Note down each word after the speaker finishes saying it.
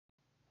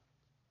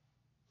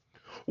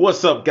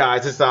What's up,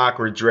 guys? It's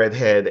Awkward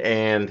Dreadhead,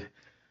 and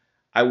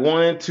I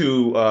wanted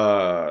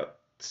to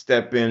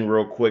step in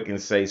real quick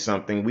and say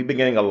something. We've been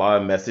getting a lot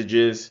of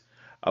messages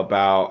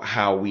about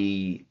how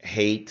we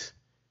hate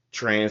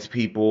trans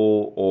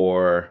people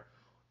or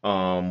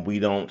we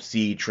don't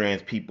see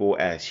trans people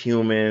as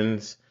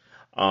humans.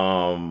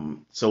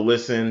 So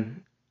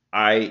listen,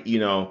 I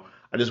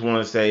just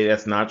want to say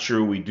that's not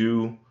true. We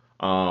do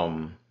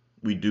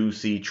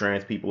see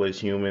trans people as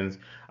humans.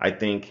 I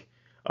think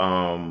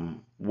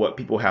what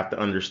people have to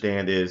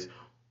understand is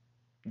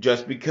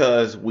just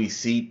because we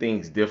see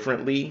things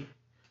differently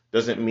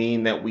doesn't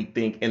mean that we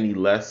think any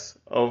less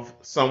of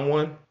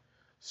someone.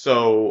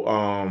 So,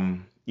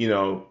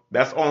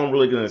 that's all I'm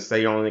really going to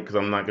say on it because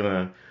I'm not going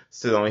to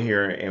sit on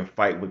here and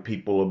fight with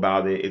people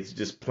about it. It's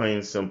just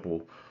plain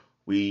simple.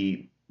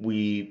 We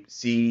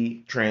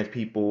see trans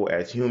people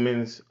as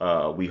humans.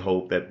 We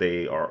hope that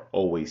they are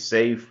always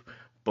safe,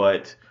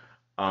 but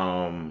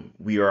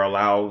we are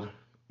allowed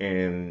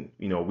and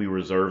we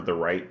reserve the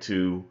right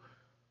to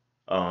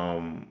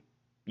um,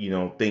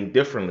 think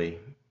differently.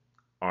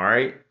 All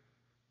right.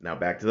 Now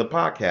back to the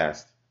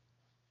podcast.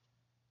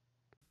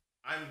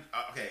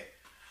 Okay.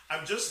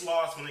 I'm just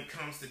lost when it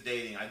comes to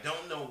dating. I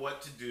don't know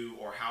what to do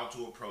or how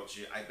to approach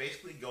it. I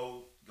basically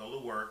go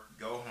to work,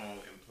 go home,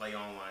 and play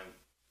online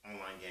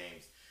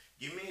games.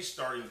 Give me a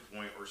starting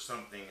point or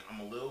something. I'm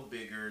a little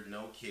bigger,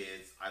 no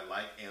kids. I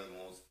like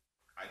animals.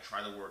 I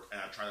try to work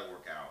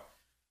out.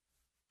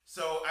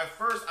 So at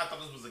first I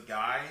thought this was a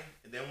guy,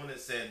 and then when it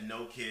said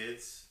no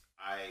kids,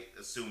 I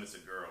assume it's a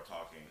girl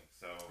talking.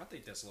 So I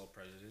think that's a little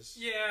prejudice.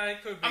 Yeah,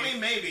 it could be. I mean,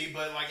 maybe,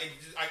 but like,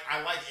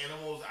 I like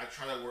animals. I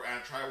try to work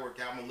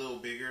out. I'm a little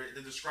bigger.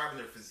 They're describing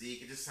their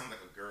physique. It just sounds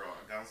like a girl.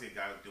 I don't see a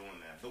guy doing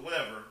that. But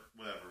whatever.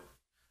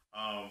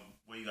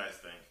 What do you guys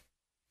think?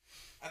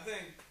 I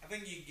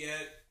think you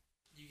get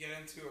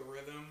into a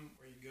rhythm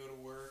where you go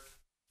to work,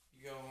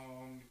 you go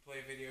home, you play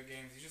video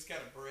games. You just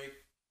gotta break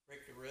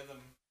the rhythm.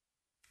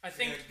 I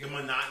think The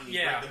monotony.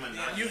 Yeah. Break the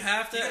monotony. You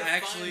have to gotta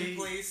actually find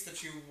a place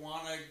that you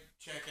want to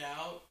check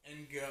out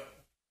and go.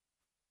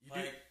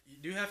 you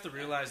do have to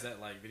realize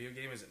that like video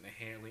game is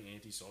inherently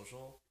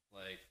antisocial.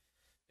 Like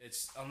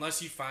it's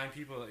unless you find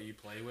people that you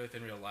play with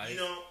in real life,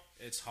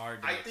 it's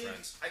hard to make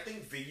friends. I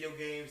think video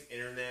games,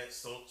 internet,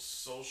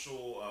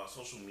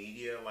 social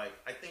media. Like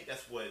I think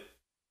that's what.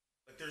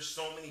 Like there's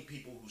so many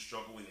people who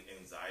struggle with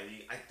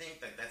anxiety. I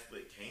think that that's what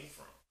it came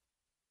from.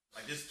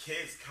 Like just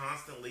kids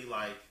constantly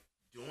like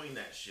doing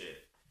that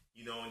shit,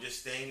 and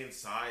just staying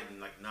inside and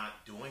like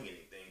not doing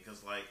anything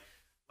because like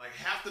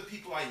half the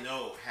people I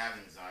know have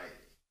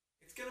anxiety.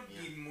 It's gonna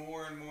be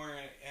more and more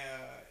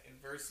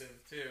immersive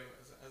too.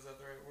 Is that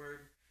the right word?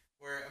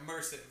 Where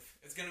immersive.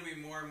 It's gonna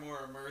be more and more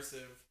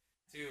immersive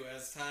too.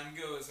 As time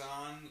goes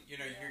on, you're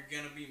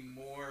gonna be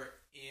more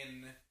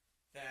in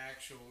the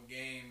actual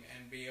game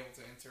and be able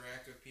to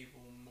interact with people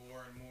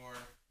more and more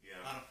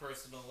on a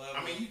personal level.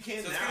 I mean, you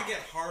can. So it's gonna get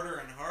harder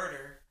and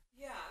harder.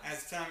 Yeah.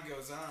 As time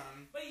goes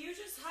on. But you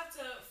just have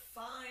to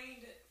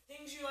find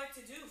things you like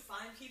to do.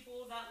 Find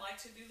people that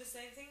like to do the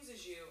same things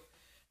as you.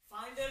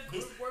 Find a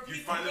group where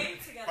people game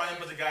together. Find a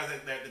bunch of guys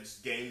that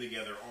just game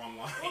together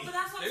online. Well, but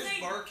that's what I'm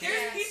saying.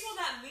 There's people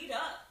that meet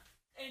up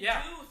and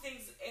do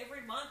things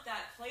every month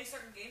that play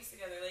certain games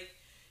together. Like,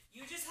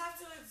 you just have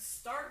to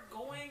start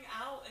going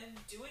out and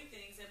doing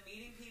things and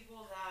meeting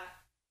people that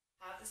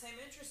have the same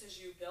interests as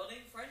you, building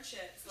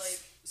friendships.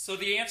 So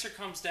the answer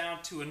comes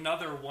down to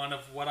another one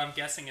of what I'm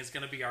guessing is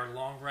going to be our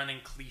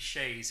long-running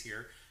cliches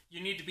here. You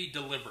need to be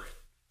deliberate.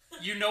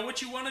 You know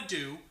what you want to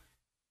do.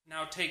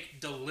 Now take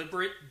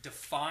deliberate,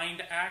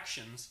 defined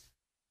actions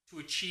to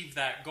achieve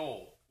that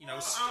goal. I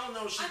don't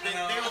know.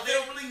 They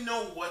don't really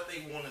know what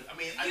they want to. I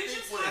mean, I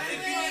think what it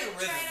is. You need a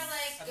rhythm.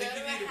 Try to go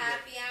to a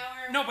happy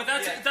hour. No, but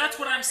that's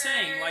what I'm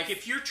saying. Like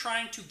if you're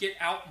trying to get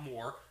out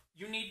more,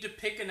 you need to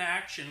pick an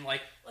action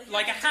like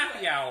a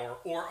happy hour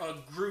or a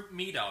group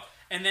meetup,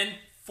 and then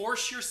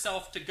force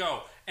yourself to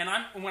go. And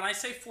when I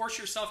say force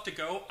yourself to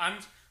go, I'm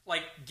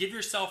like give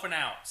yourself an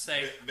out.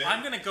 Say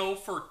I'm going to go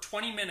for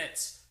 20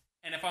 minutes.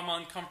 And if I'm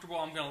uncomfortable,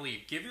 I'm going to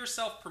leave. Give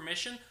yourself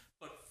permission,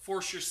 but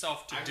force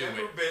yourself to do it. I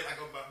remember Ben,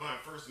 when I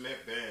first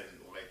met Ben,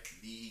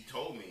 he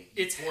told me.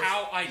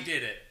 I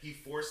did it. He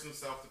forced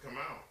himself to come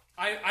out.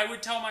 I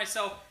would tell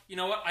myself, you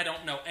know what? I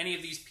don't know any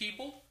of these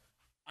people.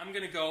 I'm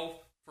going to go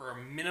for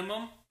a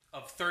minimum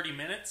of 30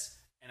 minutes.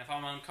 And if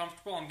I'm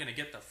uncomfortable, I'm going to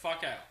get the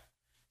fuck out.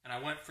 And I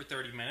went for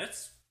 30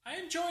 minutes. I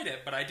enjoyed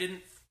it, but I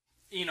didn't,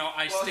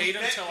 I stayed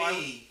until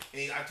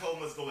I told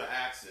him let's go to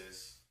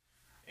Axis.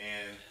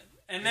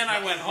 And then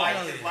I went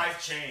home. His life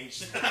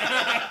changed.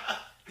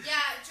 Yeah,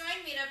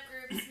 join meetup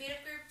groups.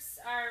 Meetup groups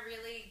are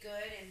really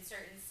good in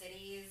certain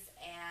cities,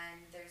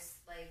 and there's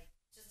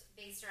just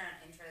based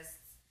around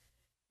interests.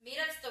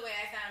 Meetup's the way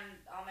I found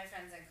all my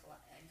friends in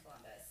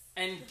Columbus.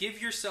 And give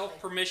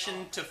yourself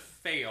permission to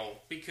fail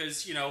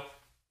because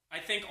I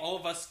think all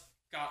of us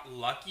got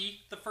lucky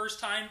the first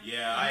time.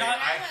 Yeah,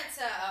 I went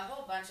to a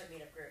whole bunch of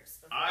meetup groups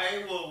before.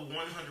 I will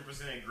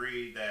 100%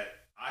 agree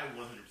that I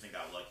 100%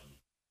 got lucky.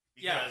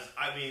 Because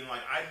I mean,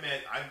 like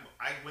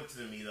I went to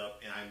the meetup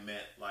and I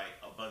met like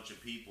a bunch of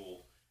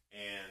people,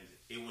 and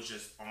it was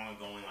just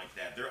ongoing like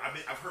that.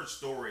 I've heard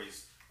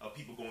stories of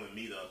people going to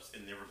meetups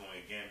and never going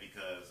again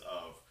because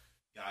of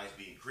guys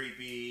being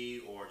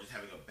creepy or just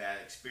having a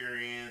bad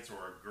experience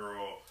or a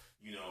girl,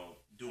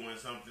 doing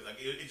something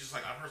like it's just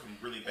like I've heard some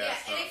really bad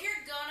stuff. And if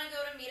you're gonna go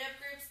to meetup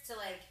groups to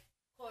like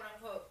quote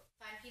unquote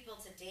find people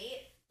to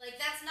date, like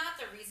that's not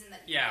the reason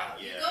that you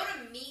go. You go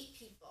to meet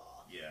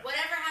people. Yeah.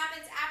 Whatever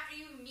happens after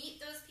you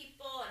meet those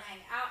people and hang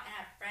out and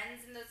have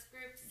friends in those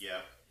groups,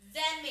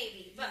 then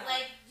maybe. But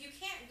like you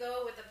can't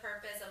go with the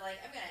purpose of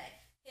like I'm gonna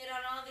hit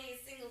on all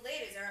these single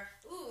ladies or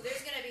ooh,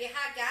 there's gonna be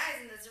hot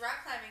guys in this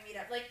rock climbing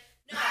meetup. Like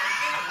no,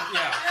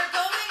 you're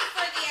going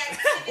for the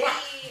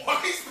activity. Why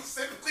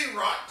specifically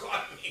rock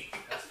climbing?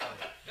 That's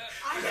funny.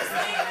 I'm just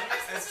saying that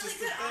there's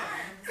really good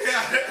arms.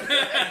 Yeah.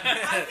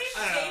 I think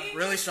dating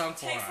really strong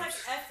takes like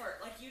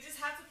effort. Like you just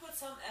have to put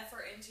some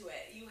effort into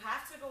it. You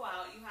have to go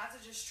out. You have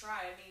to just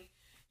try. I mean,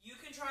 you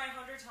can try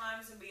 100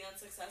 times and be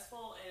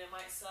unsuccessful, and it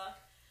might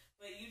suck.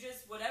 But you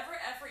just whatever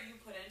effort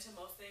you put into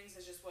most things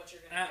is just what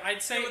you're gonna.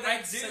 I'd say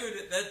that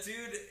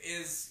dude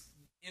is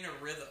in a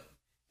rhythm.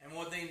 And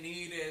what they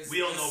need is we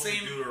don't know if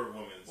dude or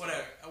woman. So.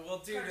 Whatever.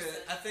 Well, dude,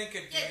 I think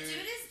a dude. Yeah,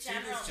 dude is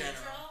general.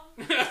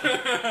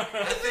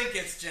 I think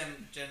it's gender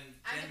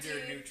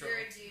neutral. You're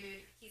a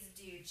dude. He's a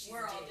dude. She's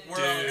We're a all dude. dudes.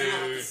 We're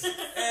all dudes.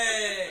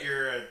 Hey,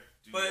 you're a dude.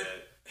 But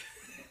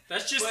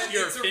that's just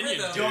your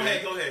opinion. Go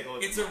ahead.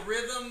 It's a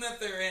rhythm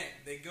that they're in.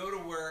 They go to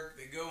work.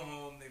 They go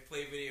home. They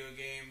play video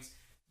games.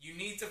 You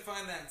need to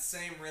find that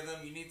same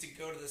rhythm. You need to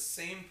go to the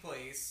same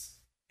place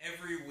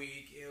every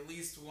week, at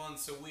least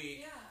once a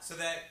week, so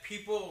that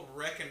people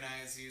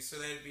recognize you, so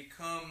that it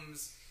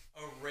becomes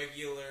a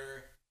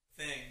regular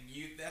thing.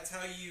 That's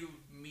how you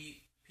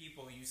meet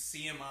people. You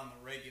see them on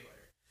the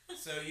regular.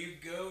 So you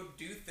go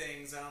do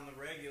things on the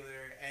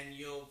regular, and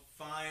you'll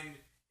find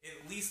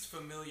at least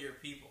familiar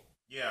people.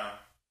 Yeah.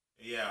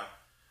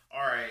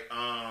 All right.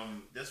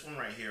 This one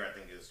right here, I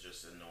think, is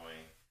just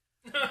annoying.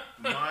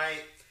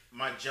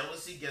 My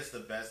jealousy gets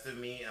the best of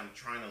me. I'm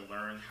trying to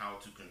learn how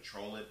to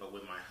control it, but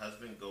when my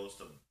husband goes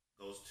to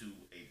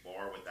a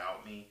bar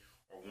without me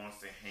or wants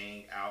to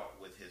hang out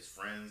with his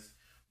friends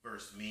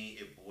versus me,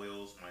 it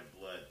boils my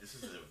blood. This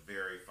is a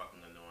very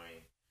fucking annoying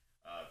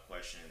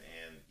question,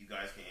 and you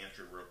guys can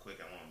answer it real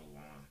quick. I want to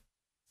move on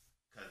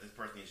because this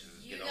person needs to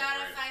just get over it. You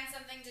gotta find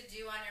something to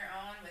do on your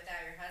own without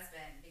your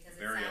husband because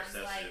it very sounds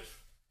obsessive.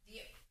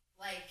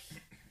 like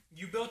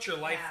you built your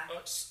life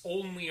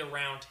only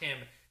around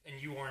him. And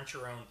you aren't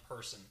your own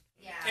person.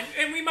 Yeah.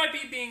 And we might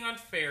be being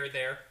unfair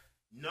there.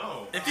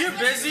 No. If you're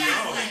busy,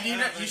 you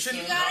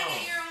shouldn't. You gotta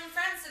get your own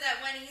friends so that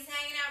when he's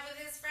hanging out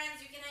with his friends,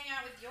 you can hang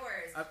out with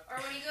yours.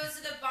 Or when he goes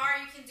to the bar,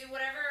 you can do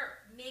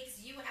whatever makes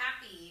you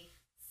happy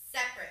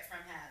separate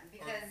from him.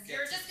 Because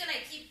you're just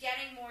gonna keep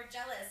getting more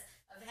jealous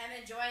of him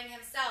enjoying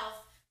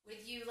himself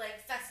with you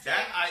like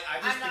festering.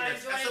 I'm not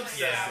enjoying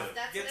myself.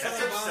 Get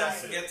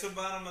to the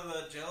bottom of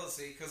the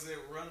jealousy because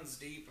it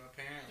runs deep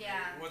apparently.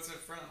 Yeah. What's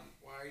it from?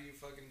 Why are you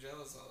fucking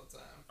jealous all the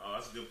time? Oh,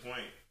 that's a good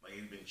point. Like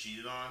you've been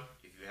cheated on.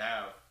 If you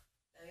have.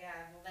 Oh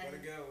yeah. Well then. Let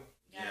it go.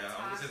 Yeah.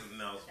 I'm gonna say something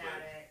else,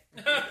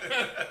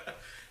 but.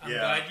 I'm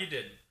glad you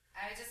did.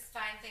 I just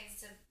find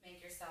things to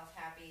make yourself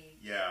happy.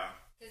 Yeah.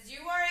 Because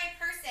you are a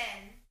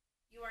person.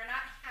 You are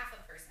not half a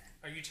person.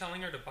 Are you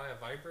telling her to buy a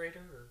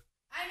vibrator or?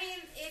 I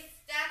mean, if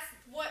that's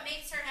what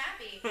makes her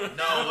happy.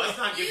 No, let's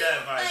not give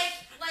that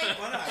advice. Why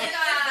not?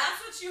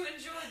 That's what you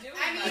enjoy doing.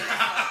 I mean,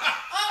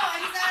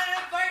 he's out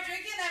at a bar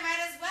drinking, I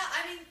might as well.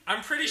 I mean, I'm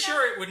pretty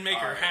sure it would make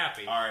her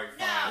happy. All right,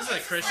 fine. This is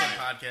a Christian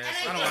podcast.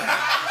 I don't want to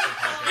Christian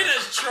podcast. It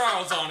has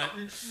Charles on it.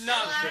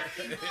 Not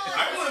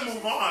I want to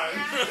move on.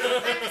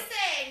 Yeah, I'm just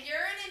saying,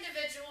 you're an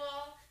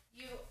individual.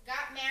 You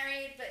got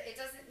married, but it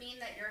doesn't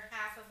mean that you're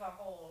half of a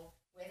whole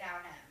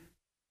without him.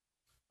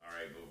 All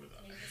right, move it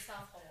up. Make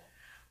yourself whole.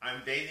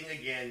 I'm dating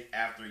again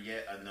after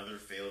yet another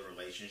failed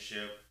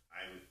relationship.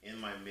 I'm in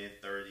my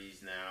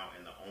mid-30s now,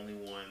 and the only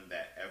one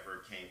that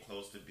ever came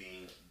close to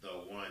being the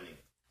one, in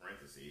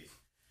parentheses,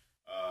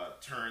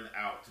 turned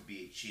out to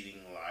be a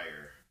cheating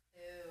liar.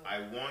 Ew.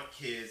 I want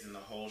kids and the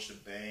whole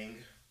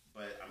shebang,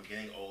 but I'm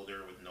getting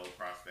older with no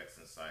prospects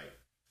in sight.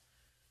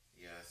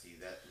 Yeah, see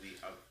that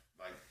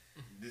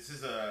this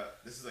is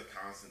a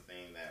constant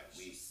thing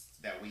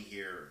that we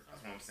hear.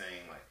 That's what I'm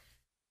saying, like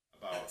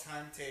about a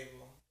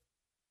timetable.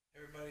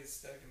 Everybody's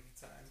stuck in the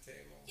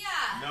timetable.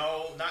 Yeah.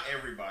 No, not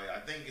everybody. I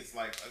think it's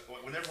like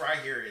whenever I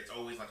hear it, it's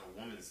always like a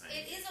woman saying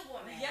it. It is a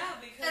woman. Yeah,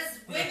 because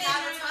women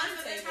have a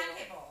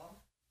timetable.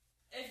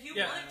 If you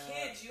want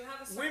kids, you have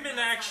a certain women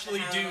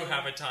actually do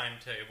have a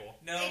timetable.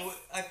 No,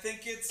 I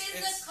think it's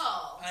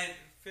physical.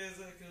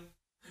 Physical.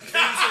 I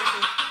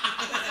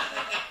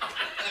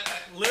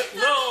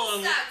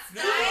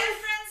have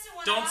friends who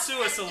went Don't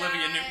sue us,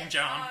 Olivia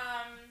Newton-John.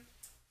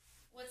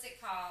 What's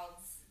it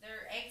called?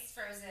 Their eggs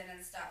frozen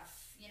and stuff.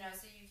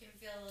 so you can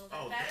feel a little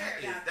bit better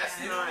about that's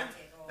that. Not.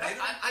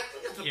 I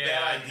think that's a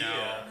bad idea.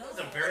 No. That's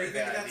a very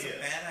bad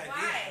idea.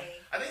 Why?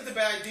 I think it's a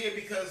bad idea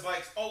because,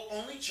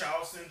 only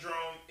child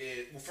syndrome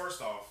is. Well,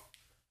 first off,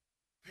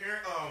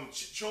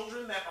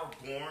 children that are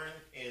born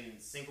in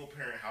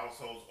single-parent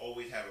households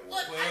always have it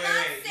worse. Look, I'm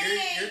not saying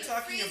you're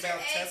talking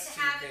about test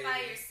tube have it by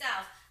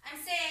yourself. I'm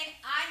saying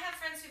I have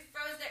friends who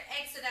froze their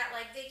eggs so that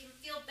they can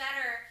feel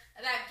better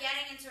about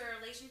getting into a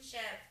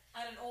relationship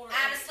at a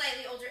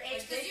slightly older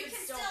age, because you can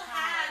still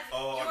have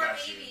your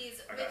babies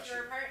with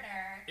your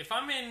partner. If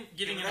I'm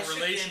getting in a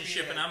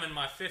relationship and I'm in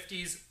my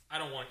 50s, I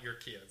don't want your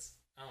kids.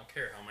 I don't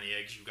care how many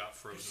eggs you got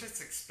frozen. It's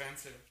just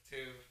expensive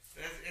too.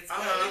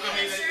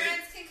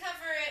 Insurance can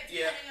cover it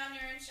depending on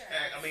your insurance.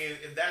 I mean,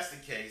 if that's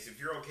the case, if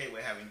you're okay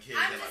with having kids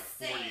at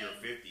 40 or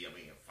 50,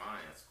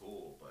 fine, that's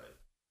cool. But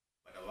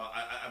a lot,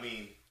 I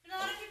mean, a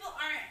lot of people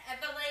aren't.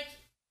 But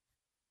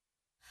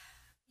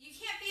you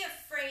can't be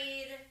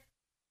afraid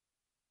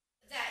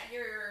that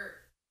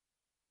your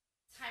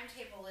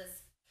timetable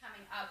is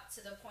coming up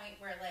to the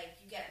point where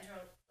you get into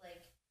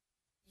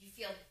you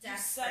feel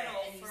desperate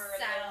and you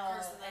settle a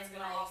person that's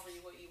going to offer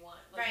you what you want.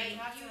 Right.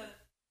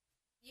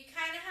 You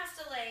kind of have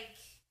to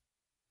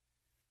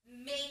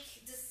make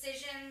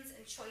decisions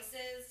and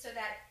choices so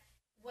that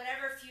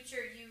whatever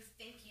future you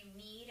think you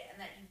need and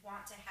that you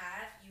want to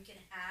have, you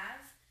can have,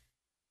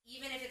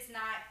 even if it's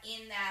not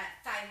in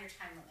that 5-year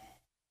time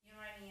limit. You know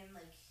what I mean?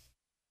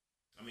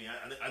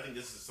 I think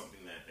this is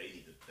something that they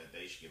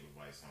should give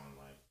advice on.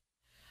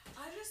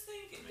 I just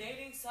think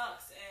dating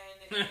sucks,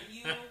 and it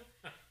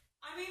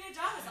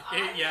does. I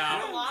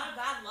had a lot of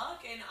bad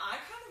luck, and I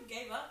kind of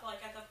gave up.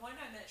 At the point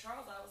I met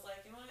Charles, I was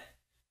like, you know what?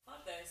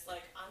 Fuck this.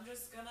 I'm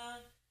just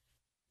gonna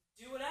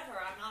do whatever.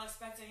 I'm not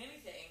expecting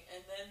anything.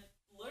 And then,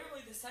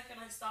 literally, the second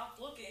I stopped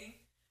looking,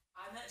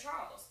 I met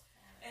Charles.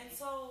 And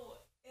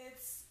so, it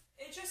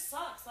just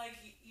sucks.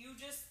 You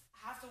just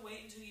have to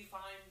wait until you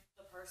find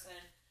the person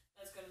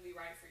that's gonna be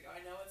right for you. I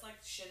know it's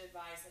shit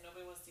advice, and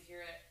nobody wants to hear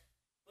it.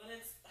 But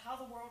it's how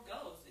the world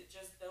goes. It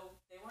just, they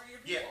weren't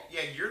your people.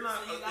 Yeah, you're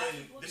not.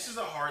 So this is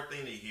a hard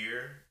thing to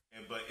hear,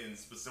 but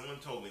someone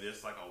told me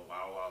this a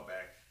while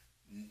back.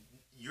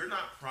 You're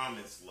not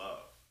promised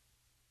love.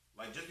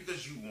 Just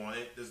because you want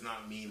it does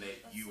not mean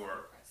that you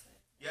are. Depressing.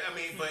 Yeah,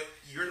 but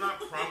you're not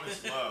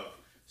promised love.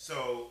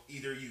 So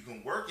either you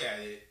can work at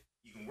it,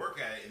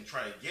 and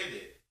try to get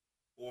it,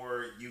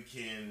 or you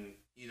can,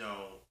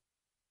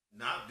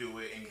 not do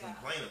it and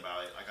complain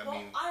about it.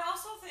 I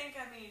also think,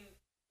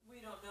 we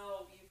don't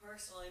know you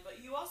personally,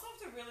 but you also have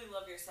to really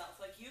love yourself.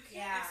 You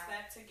can't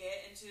expect to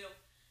get into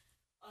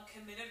a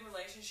committed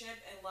relationship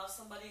and love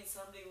somebody and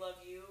somebody love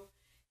you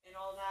and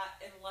all that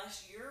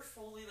unless you're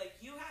fully,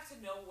 you have to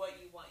know what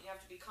you want. You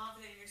have to be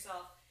confident in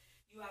yourself.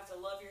 You have to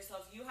love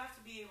yourself. You have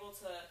to be able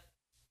to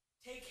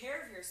take care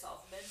of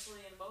yourself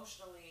mentally and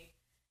emotionally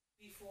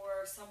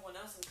before someone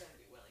else is going to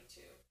be willing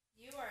to.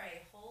 You are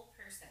a whole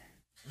person.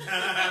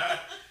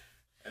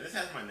 And this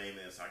has my name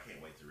in it, so I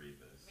can't wait to read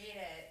this. Read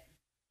it.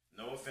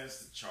 No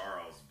offense to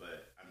Charles,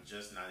 but I'm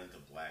just not into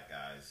black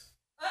guys.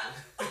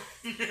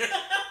 He's not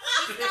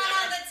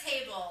on the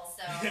table,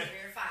 so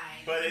you're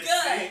fine.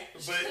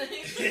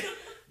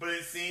 But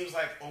it seems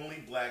like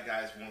only black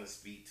guys want to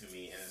speak to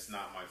me, and it's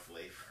not my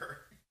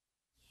flavor.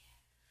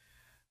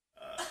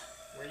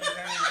 Where you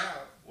hanging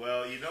out?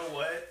 Well, you know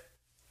what?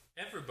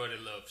 Everybody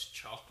loves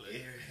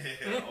chocolate.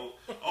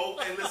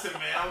 And listen,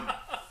 ma'am,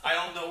 I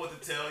don't know what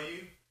to tell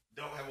you.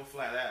 Don't have a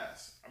flat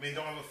ass. Don't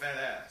have a fat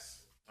ass.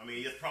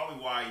 That's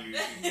probably why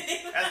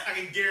I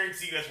can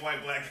guarantee you that's why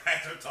black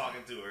guys are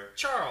talking to her.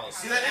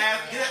 Charles. Get an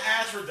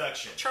ass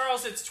reduction.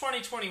 Charles, it's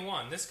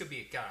 2021. This could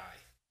be a guy.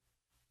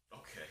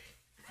 Okay,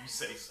 if you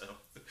say so.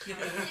 Yeah,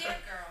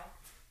 girl.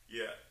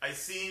 Yeah, it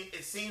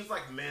seems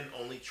like men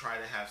only try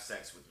to have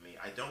sex with me.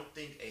 I don't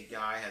think a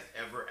guy has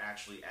ever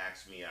actually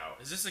asked me out.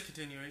 Is this a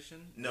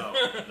continuation? No.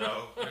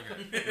 Okay.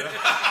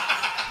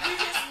 You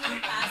just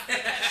moved past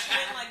that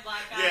shit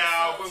black guys.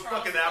 Yeah, I'm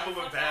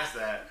moving past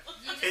that.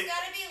 You just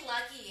gotta be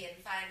lucky and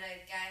find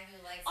a guy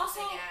who likes a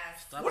big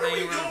ass. What are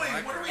we doing?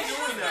 What are we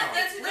doing now?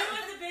 That's the thing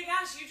with the big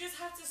ass. You just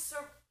have to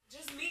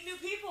just meet new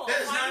people.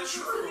 That is not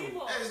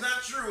true. That is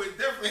not true. It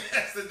definitely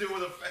has to do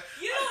with a fact.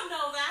 You don't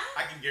know that.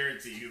 I can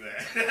guarantee you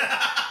that.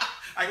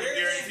 I can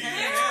guarantee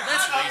you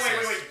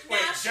that.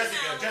 Wait.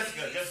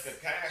 Jessica,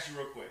 can I ask you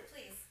real quick?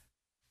 Please.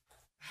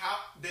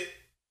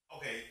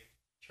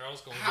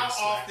 Charles going how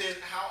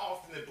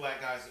often did black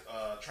guys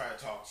try to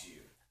talk to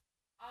you?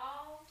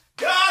 All.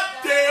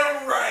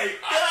 Goddamn right.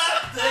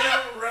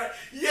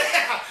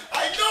 Yeah,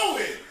 I know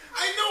it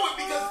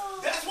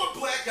because that's what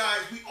black guys,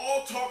 we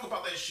all talk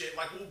about that shit.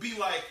 We'll be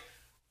like,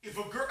 if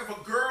a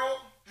girl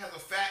has a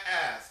fat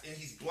ass and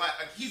he's black,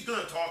 he's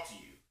gonna talk to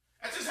you.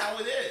 That's just how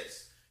it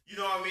is. You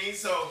know what I mean?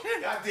 So,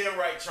 goddamn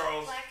right,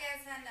 Charles. Black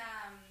guys and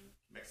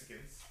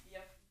Mexicans.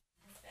 Yep.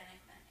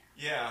 Hispanic men.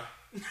 Yeah.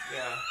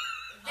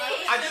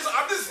 I'm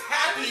just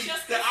happy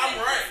that I'm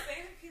right.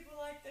 Hispanic people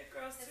like thick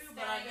girls too,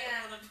 but I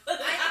didn't want to put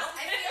it out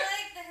there. I feel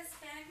like the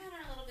Hispanic men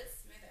are a little bit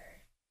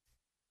smoother.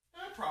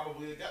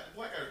 probably the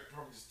black guy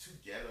probably just too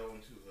ghetto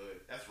and too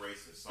hood. That's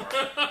racist. Sorry.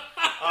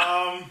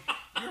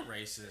 You're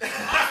racist.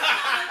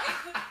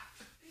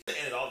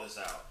 Edit all this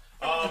out.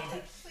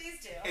 Please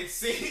do. It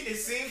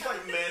seems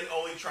like men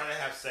only try to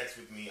have sex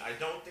with me. I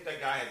don't think a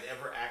guy has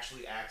ever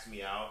actually asked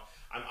me out.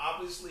 I'm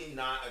obviously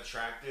not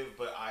attractive,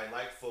 but I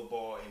like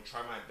football and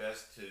try my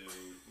best to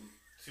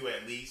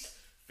at least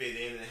fit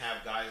in and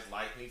have guys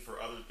like me for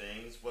other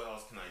things. What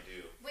else can I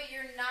do? Wait,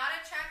 you're not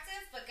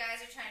attractive, but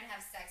guys are trying to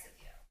have sex with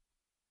you.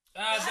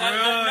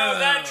 No,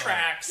 that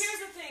tracks. Here's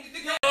the thing.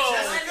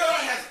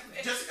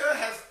 Jessica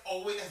has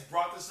always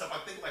brought this up, I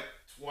think like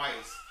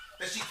twice,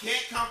 that she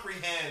can't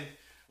comprehend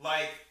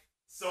like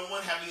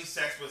someone having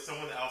sex with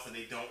someone else and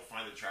they don't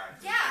find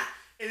attractive. Yeah.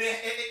 And they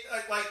it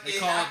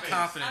call happens. it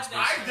confidence.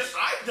 I've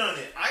done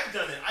it. I've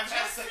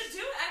had sex. To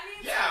do it. I mean,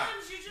 yeah.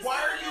 sometimes you just Why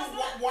are you?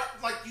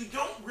 Like you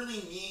don't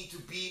really need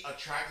to be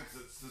attracted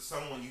to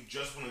someone. You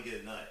just want to get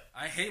a nut.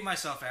 I hate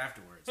myself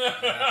afterwards.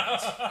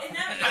 I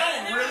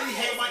don't really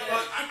hate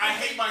I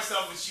hate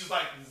myself when she's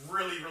like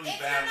really if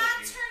bad. If you're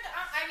not turned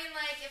on, I mean,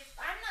 like if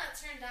I'm not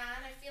turned on,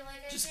 I feel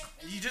like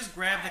you just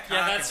grab the cock.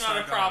 Yeah, that's not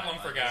a problem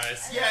for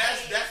guys. Yeah,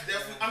 that's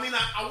definitely. I mean,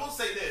 I will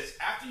say this: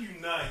 after you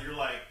nut, you're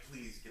like,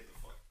 please get the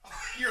fuck.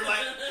 You're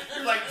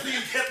like,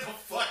 please get the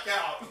fuck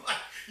out. Like,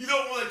 you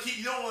don't want to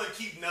keep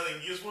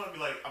nutting. You just want to be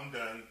like, I'm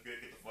done.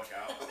 Get the fuck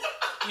out.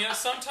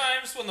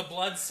 Sometimes when the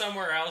blood's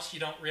somewhere else, you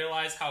don't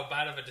realize how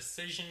bad of a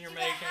decision you're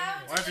making.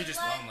 Or if you're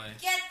just lonely.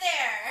 Get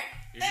there.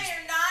 You're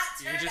not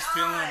turned on. You're just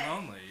feeling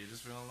lonely.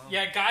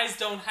 Yeah, guys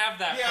don't have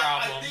that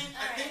problem.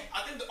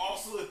 I think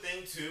also the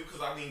thing too,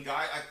 because I mean,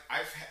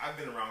 I've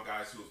been around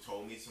guys who have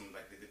told me some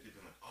like they've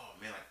been like, oh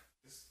man, like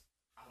this,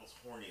 I was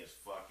horny as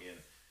fuck and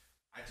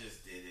I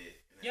just did it.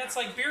 Yeah, it's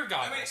like beer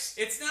goggles. I mean,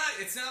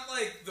 it's not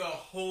like the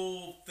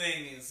whole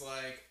thing is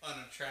like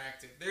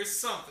unattractive. There's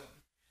something.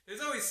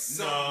 There's always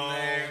something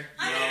there.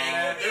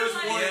 There's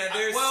one.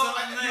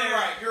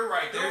 You're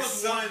right.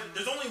 There's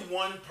only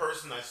one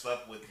person I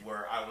slept with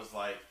where I was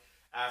like,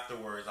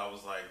 afterwards, I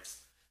was like,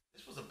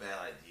 this was a bad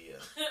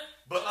idea.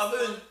 But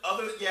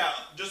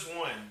just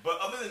one. But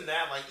other than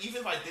that, like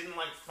even if I didn't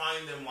like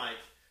find them like,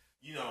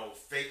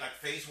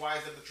 face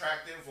wise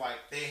attractive,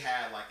 like they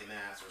had like an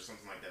ass or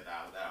something like that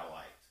I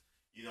liked.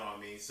 You know what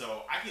I mean?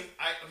 So I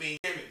mean,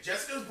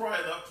 Jessica's brought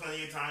it up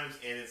plenty of times,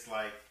 and it's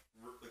like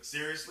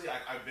seriously,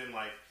 I've been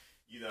like,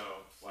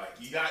 like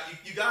you got to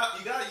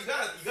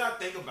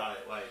think about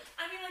it. Like,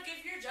 I mean, like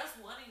if you're just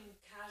wanting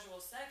casual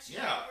sex, you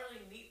don't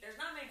really need.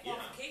 There's not many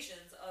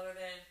qualifications other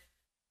than,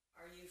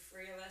 are you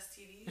free of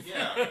STDs?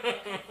 Yeah. Okay,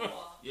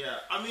 cool.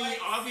 Yeah. I mean,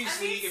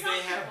 obviously, if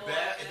they have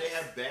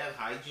bad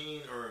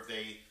hygiene, or if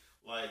they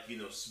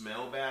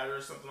smell bad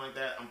or something like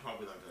that, I'm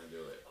probably not gonna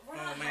do it.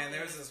 Oh man,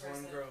 there was this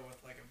one girl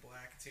with like a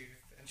black tooth,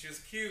 and she was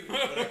cute,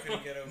 but I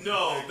couldn't get over.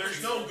 No,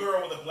 there's no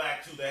girl with a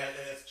black tooth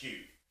that's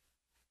cute.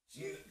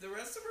 The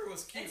rest of her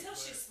was cute. Until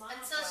she smiled.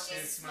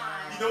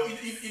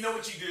 You know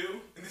what you do?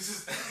 And this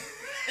is,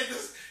 hey,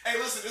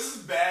 listen, this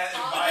is bad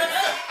advice.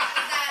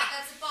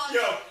 That's a ball.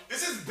 Yo,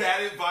 this is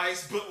bad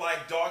advice, but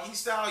like doggy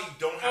style, you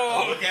don't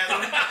have to look at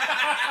them.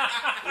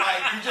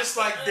 Like you're just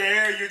like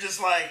there, you're just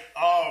like,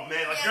 oh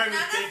man, like you're none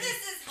of this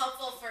is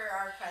helpful for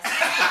our question.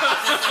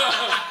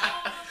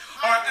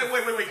 All right,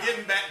 wait.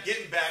 Getting back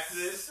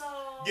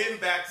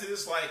to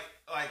this, like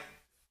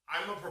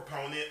I'm a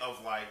proponent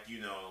of like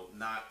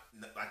not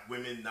like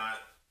women not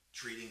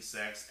treating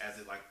sex as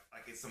it like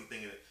it's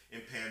something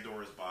in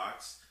Pandora's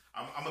box.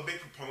 I'm a big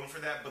proponent for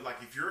that, but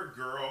like if you're a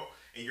girl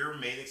and your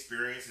main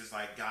experience is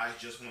like guys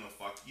just want to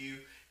fuck you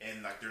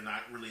and like they're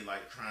not really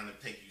like trying to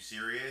take you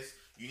serious,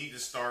 you need to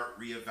start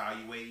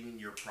reevaluating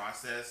your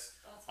process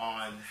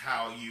on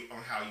how you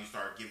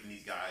start giving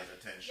these guys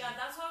attention. Yeah,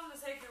 that's what I'm gonna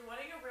say. If you're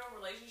wanting a real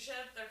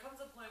relationship, there comes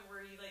a point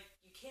where you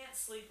can't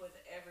sleep with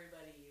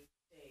everybody you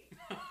date.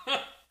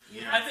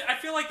 Yeah. I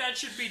feel like that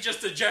should be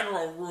just a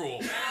general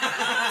rule.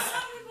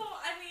 Some people,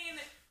 I mean,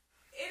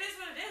 it is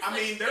what it is. I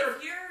mean,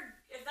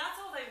 if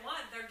that's all they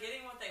want, they're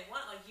getting what they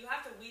want. Like you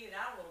have to weed it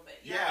out a little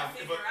bit. You have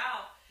to figure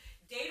out,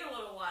 date a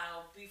little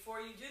while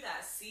before you do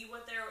that. See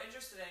what they're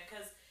interested in,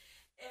 because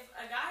if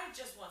a guy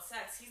just wants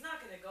sex, he's not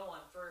going to go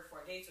on 3 or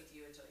 4 dates with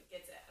you until he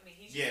gets it. I mean,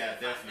 he's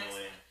just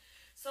definitely.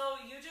 So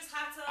you just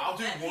have to. I'll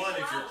do one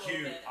if you're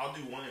cute. I'll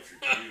do one if you're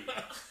cute.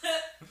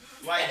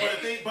 But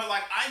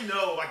I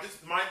know, like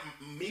this,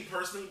 me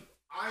personally,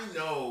 I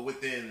know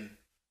within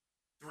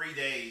 3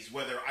 days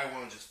whether I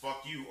want to just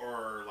fuck you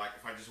or like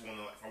if I want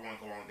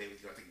to go on a date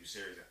with you, I take you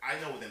seriously. I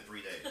know within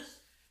 3 days.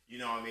 You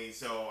know what I mean?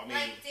 So I mean,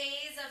 like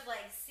days of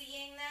like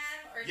seeing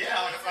them, or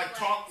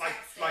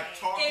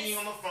talking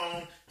on the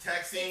phone,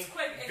 texting, it's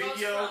quick. It video.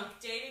 goes from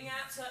dating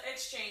app to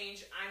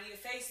exchange. I need to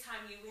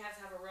FaceTime you. We have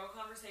to have a real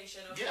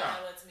conversation. Okay,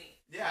 let's meet.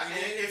 Yeah, and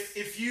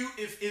if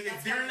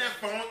during that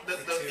phone,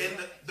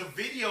 the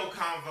video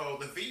convo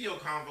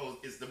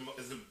is the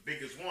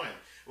biggest one.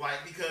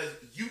 Like because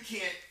you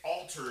can't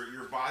alter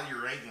your body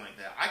or anything like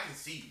that. I can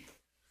see you,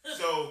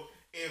 so.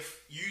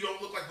 If you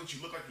don't look like what you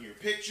look like in your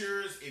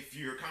pictures, if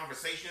your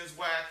conversation is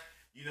whack,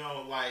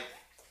 like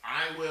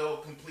I will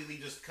completely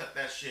just cut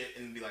that shit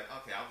and be like,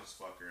 okay, I'll just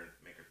fuck her and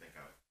make her think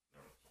out.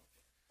 No.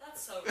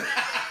 That's so good.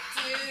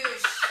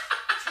 Douche.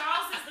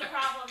 Charles is the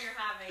problem you're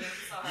having.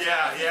 I'm sorry.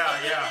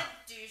 Yeah.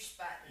 Douche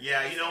button.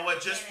 Yeah, you know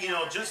what? Just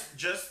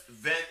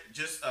vet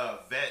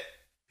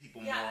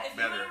people more if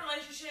better. You want a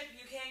relationship,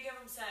 you can't give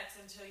them sex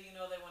until you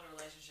know they want a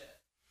relationship.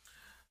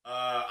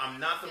 I'm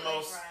not the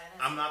most.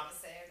 I'm not. To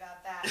say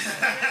about that.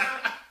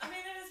 I mean,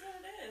 it is what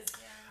it is.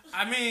 Yeah.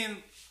 I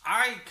mean,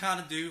 I kind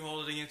of do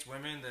hold it against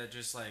women that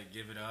just like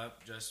give it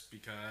up just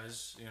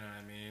because. You know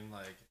what I mean?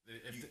 Like,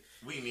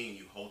 what do you mean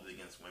you hold it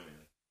against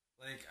women?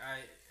 Like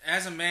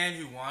as a man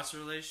who wants a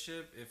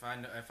relationship, if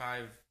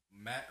I've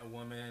met a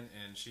woman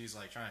and she's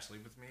like trying to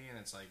sleep with me and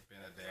it's like been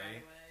a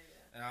day,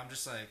 and I'm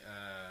just like,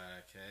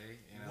 okay,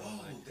 you know.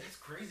 Whoa, like, that's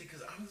crazy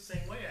because I'm the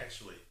same way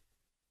actually.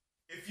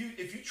 If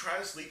you try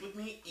to sleep with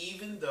me,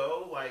 even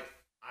though like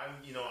I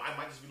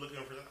might just be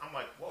looking for them, I'm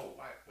like, whoa,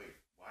 why?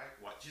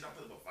 She's not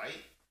putting up a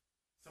fight.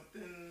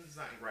 Something's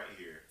not right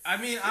here. I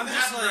mean, I'm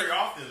just like very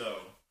often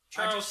though.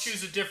 Charles,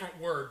 choose a different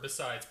word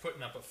besides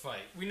putting up a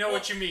fight. We know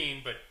what you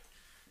mean, but.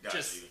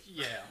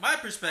 My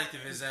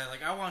perspective is that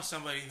like I want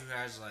somebody who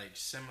has like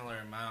similar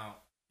amount,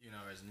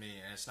 as me,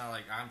 and it's not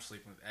like I'm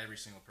sleeping with every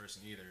single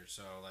person either.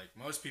 So like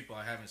most people,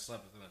 I haven't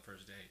slept with on the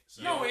first date.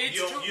 So. No, you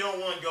don't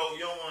want to go.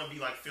 You don't want to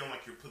be like feeling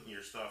like you're putting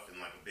your stuff in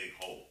like a big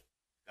hole.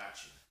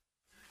 Gotcha.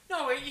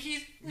 No,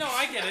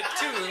 I get it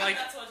too. Like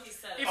that's what he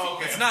said.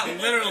 It's not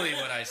literally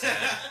what I said.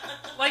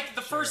 Like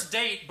the first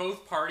date,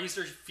 both parties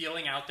are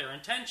feeling out their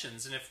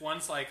intentions, and if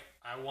one's like,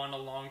 "I want a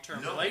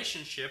long-term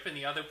relationship," and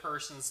the other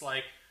person's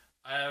like,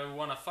 I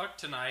want to fuck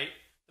tonight,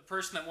 the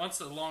person that wants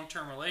a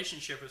long-term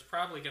relationship is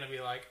probably going to be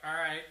like, all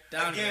right.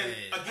 Once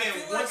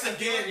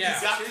again, you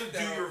got to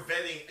do your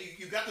vetting.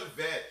 You got to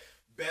vet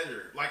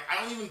better. Like, I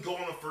don't even go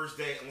on a first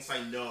date unless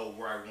I know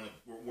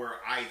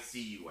where I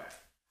see you at.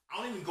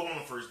 I don't even go on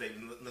a first date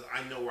unless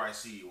I know where I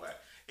see you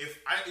at. If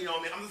I'm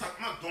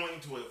not going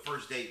to a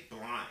first date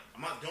blind.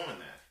 I'm not doing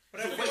that. But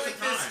I feel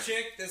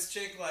like this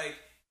chick, like,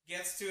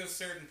 gets to a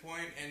certain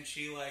point and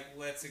she, like,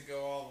 lets it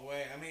go all the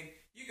way. I mean,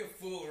 you can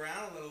fool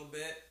around a little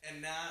bit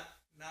and not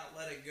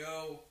let it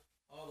go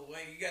all the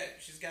way.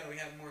 She's got to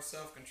have more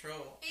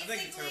self-control. Basically, I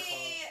think it's her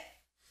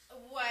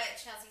fault. What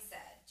Chelsea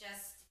said.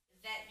 Just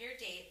vet your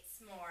dates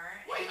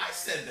more. Wait, I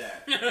said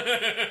that.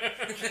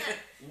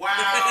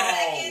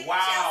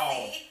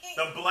 Wow.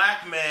 The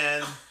black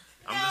man.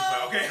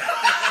 Okay.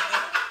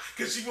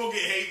 Because she will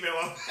get hate mail.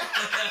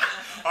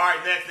 All right,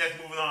 next,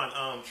 moving on.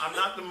 I'm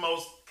not the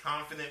most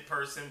confident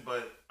person,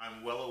 but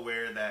I'm well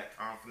aware that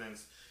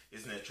confidence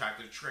is an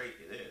attractive trait.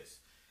 It is.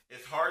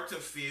 It's hard to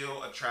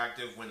feel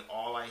attractive when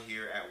all I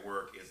hear at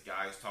work is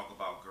guys talk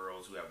about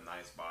girls who have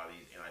nice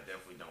bodies, and I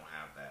definitely don't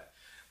have that.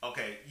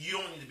 Okay, you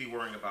don't need to be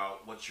worrying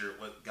about what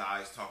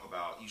guys talk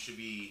about. You should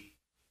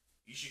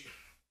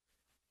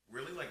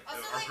really like. Also,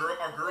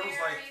 are girls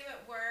where like? Are you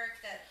at work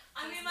that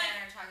men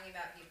are talking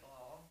about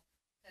people?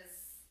 Because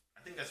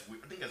I think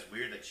that's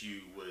weird that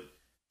you would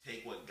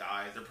take what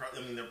guys. They're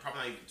probably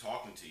not even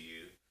talking to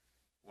you.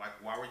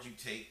 Like, why would you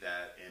take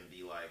that and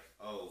be like,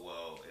 oh,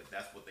 well, if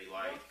that's what they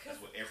like,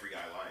 that's what every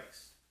guy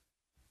likes?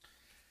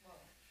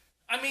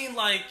 I mean,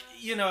 like,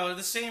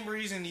 the same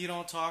reason you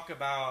don't talk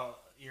about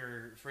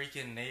your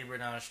freaking neighbor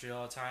down the street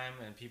all the time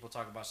and people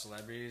talk about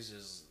celebrities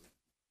is,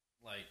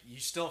 like,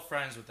 you're still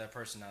friends with that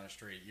person down the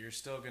street. You're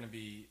still going to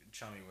be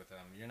chummy with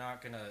them.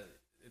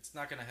 It's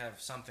not going to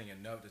have something, a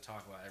note to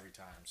talk about every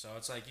time. So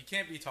it's like you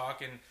can't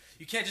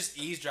just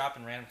eavesdrop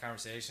in random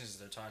conversations as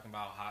they're talking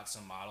about how hot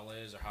some model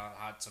is or how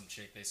hot some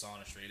chick they saw on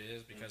the street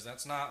is, because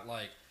that's not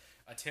like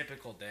a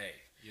typical day.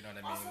 You know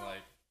what I mean? Also,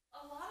 like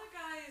a lot of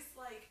guys,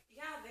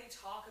 they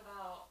talk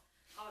about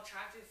how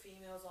attractive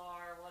females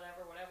are,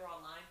 whatever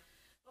online.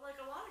 But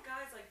a lot of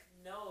guys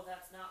know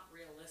that's not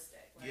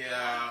realistic. A lot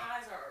of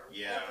guys are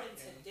open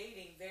to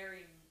dating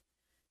very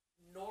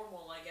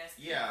normal, I guess.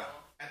 Yeah.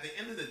 At the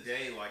end of the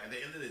day,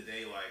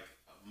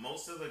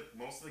 most of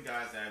the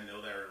guys that I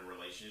know that are in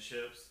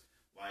relationships,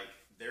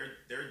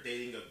 they're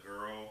dating a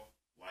girl,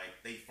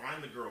 they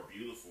find the girl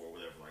beautiful or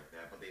whatever like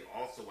that, but they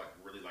also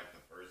really like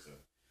the person.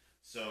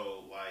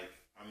 So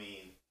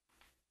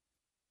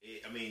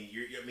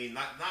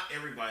not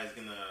everybody's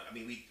gonna. I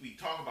mean, we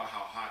talk about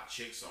how hot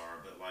chicks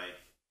are, but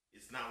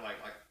it's not like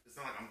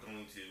I'm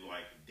going to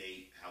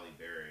date Halle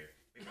Berry.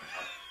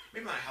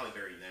 Maybe not Halle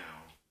Berry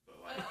now.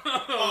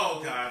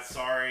 Oh God,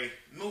 sorry.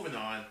 Moving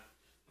on.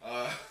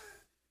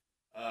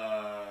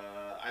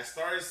 I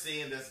started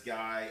seeing this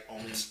guy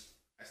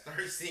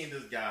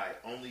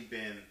only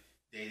been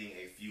dating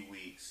a few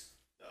weeks.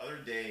 The other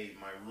day,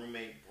 my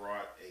roommate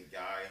brought a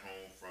guy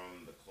home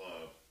from the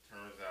club.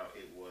 Turns out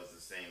it was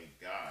the same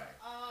guy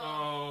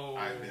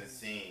I've been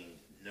seeing.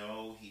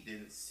 No, he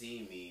didn't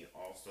see me.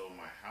 Also,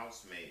 my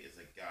housemate is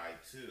a guy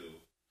too.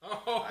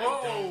 I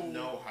don't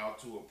know how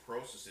to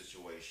approach the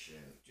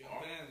situation.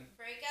 Jump in.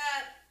 Break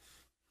up.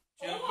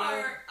 I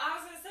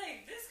was gonna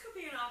say this could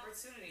be an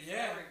opportunity for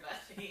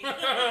everybody.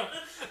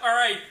 All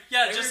right,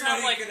 just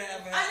have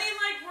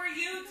were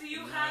you? Did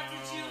you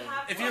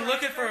have? If you're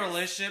looking for a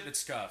relationship, it's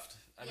scuffed.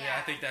 I mean,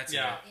 I think that's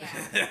Yeah.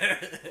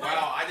 it.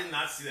 Wow, I did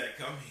not see that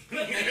coming.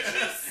 But did you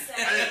say,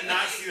 I did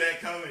not see that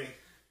coming.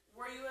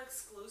 were you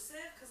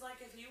exclusive? Because,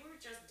 like, if you were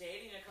just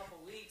dating a couple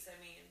weeks, I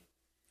mean...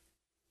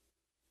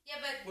 Yeah,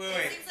 but Wait.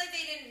 it seems like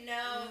they didn't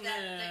know that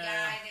the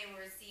guy they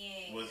were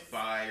seeing Was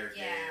bi or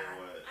gay Yeah.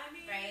 or what? I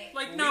mean... right.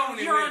 Like, Well, no,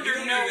 we you're don't under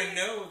even, no. We don't even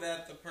know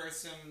that the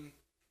person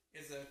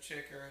is a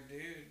chick or a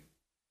dude.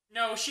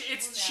 No,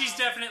 she's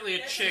definitely a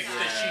Yes, chick yeah,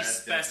 that she that's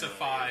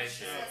specified.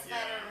 She definitely says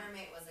that her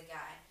roommate was a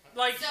guy.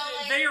 Like, So,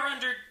 like- they are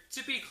under.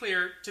 To be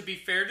clear, to be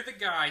fair to the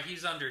guy,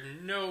 he's under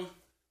no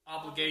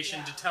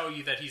obligation to tell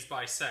you that he's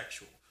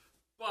bisexual.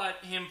 But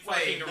him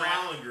fucking Wait, no, I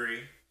around. don't agree.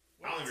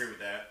 I don't agree with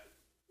that.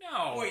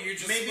 No. What, you're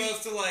just Maybe-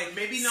 supposed to, like,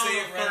 Maybe not say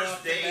on it the right first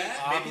off the date.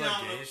 bat?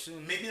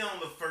 Obligation. Maybe not on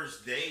the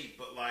first date,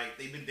 but like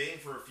they've been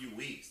dating for a few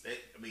weeks. I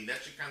mean, that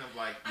should kind of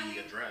like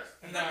be addressed.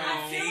 No.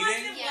 I feel like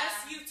Dating?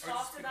 unless Yeah. you Or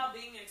talked just- about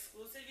being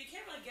exclusive, you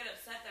can't really get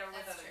upset there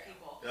with That's other true.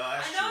 people. No,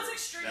 that's I know true. it's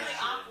extremely That's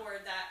true.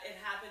 awkward that it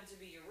happened to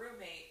be your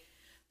roommate,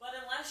 but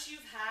unless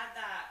you've had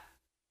that,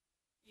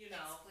 you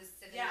know,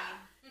 Exclusivity.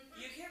 yeah,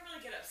 you can't really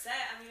get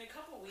upset. I mean, a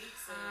couple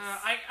weeks is...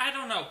 I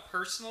don't know.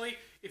 Personally,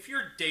 if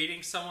you're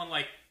dating someone,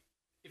 like,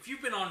 if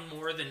you've been on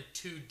more than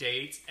 2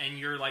 dates and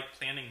you're, like,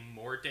 planning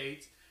more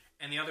dates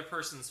and the other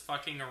person's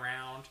fucking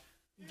around,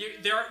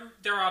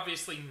 they're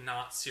obviously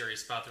not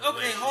serious about their Okay,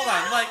 relationship. hold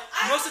on. Like,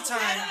 I most of the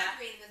don't- I time, don't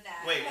agree with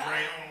that. Wait, Yeah.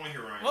 Ryan, I want to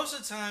hear Ryan. most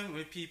of the time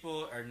when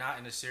people are not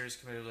in a serious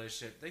committed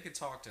relationship, they could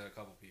talk to a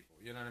couple people.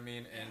 You know what I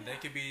mean? And they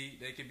could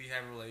be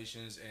having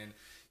relations. And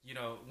you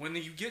know, when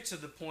you get to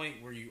the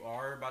point where you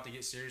are about to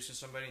get serious with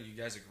somebody and you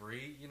guys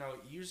agree, you know,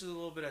 use a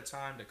little bit of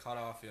time to cut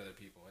off the other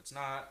people. It's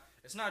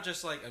not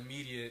just like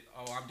immediate.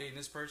 Oh, I'm dating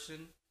this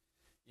person.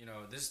 You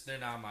know, they're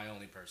not my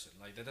only person.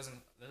 Like that doesn't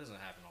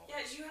happen all the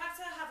Yeah, time. you have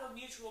to have a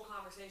mutual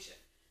conversation.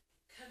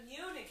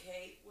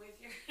 Communicate with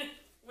your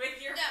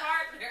with your No.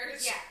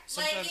 partners. Yeah,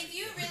 Sometimes- like if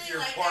you Your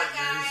really like partners.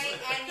 that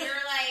guy and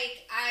you're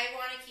like, I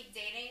want to keep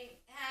dating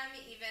him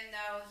even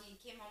though he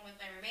came home with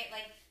my roommate,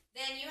 like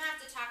then you have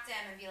to talk to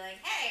him and be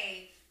like,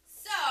 hey,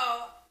 so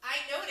I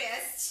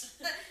noticed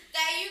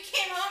that you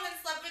came home and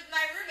slept with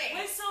my roommate.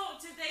 Wait, so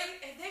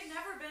they've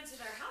never been to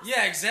their house?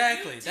 Yeah,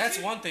 exactly. Did That's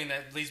you- one thing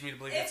that leads me to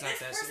believe If it's not this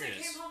that person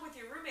serious. came home with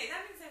your roommate,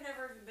 that means they've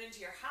never even been to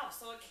your house,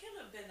 so it can't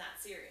have been that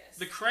serious.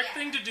 The correct Yeah.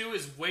 thing to do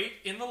is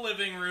wait in the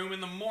living room in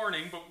the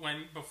morning, but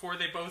before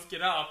they both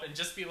get up, and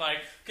just be like,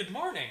 "Good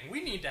morning. We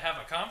need to have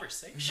a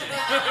conversation."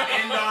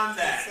 End on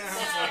that.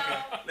 Sounds like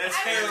a That's I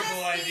would terrible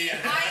just be idea.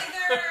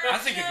 Either, I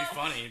think you it'd know, be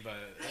funny,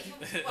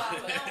 but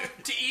well,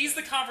 no. To ease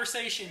the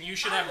conversation, you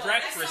should I have would.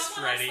 breakfast If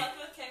someone ready. I slept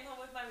with came home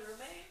with my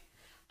roommate,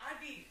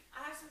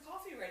 I have some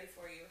coffee ready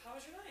for you. How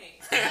was your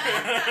night?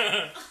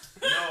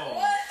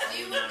 No. What?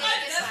 You would No.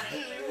 make it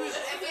funny.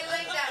 I feel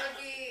like that would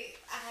be.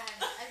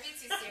 I'd be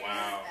too serious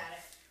Wow. about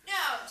it.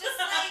 No, just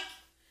like.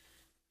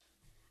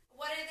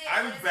 What are they?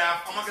 I'm what is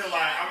baffled. it, I'm not gonna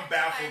lie. I'm DTR,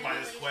 baffled by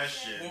defined this relationship?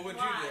 question. What would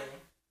Why? you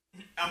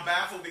do? I'm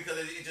baffled because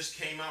it just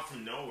came out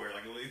from nowhere.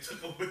 Like it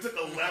took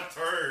a left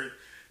turn.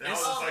 And I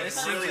was just like It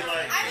seems really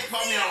like- like I it would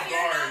caught say me off if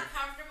you're guard. not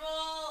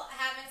comfortable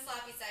having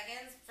sloppy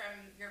seconds from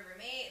your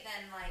roommate,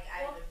 then like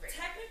I Well, would break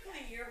up.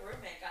 technically, your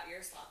roommate got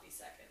your sloppy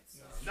seconds.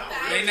 So. No, But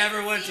I They just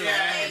never went see to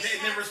that yeah, the they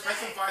have never sex.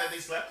 specified that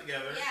they slept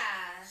together.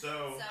 Yeah.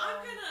 So-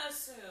 I'm gonna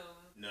assume.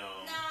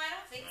 No. No, I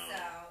don't think No.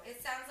 so. It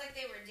sounds like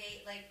they were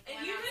like.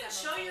 And went you on didn't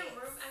several show your dates.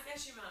 room. I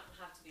guess you might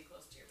have to be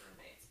close to your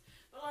roommates.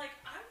 But like,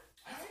 I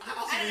I don't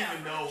don't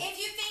even know. If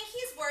you think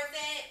he's worth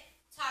it,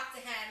 talk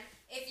to him.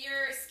 If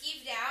you're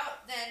skeeved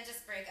out, then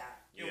just break up.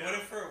 Yeah, what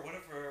if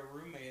her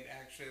roommate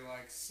actually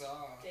like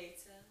saw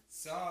dates him.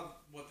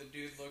 what the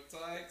dude looked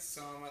like,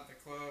 saw him at the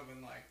club,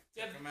 and like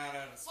Yeah. took him out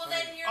of spite? Well,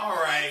 then you're. All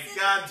right,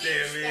 God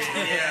damn it.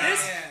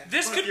 Yeah.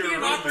 This Fuck could be your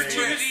an roommate.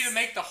 opportunity to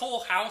make the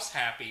whole house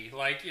happy.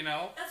 Like, you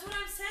know. That's what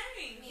I'm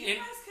saying. You In-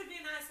 guys could be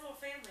a nice little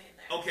family in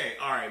there. Okay,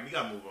 all right, we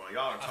gotta move on.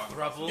 Y'all are talking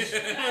about throuple.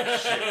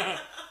 Shit.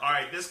 All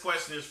right, this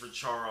question is for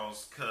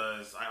Charles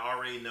because I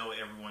already know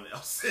everyone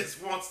else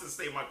wants to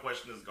say my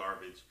question is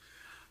garbage.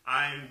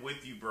 I'm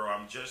with you, bro.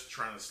 I'm just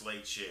trying to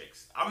slay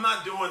chicks. I'm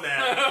not doing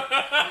that.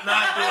 I'm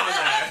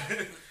not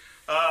doing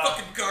that.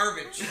 Fucking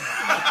garbage.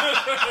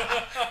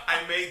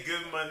 I make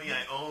good money.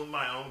 I own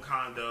my own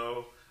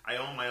condo. I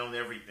own my own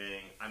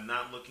everything. I'm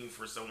not looking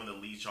for someone to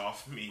leech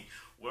off me.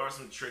 What are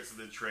some tricks of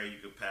the trade you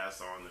could pass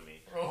on to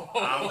me?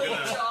 I'm Leech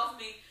gonna, off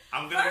me.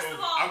 I'm gonna First move.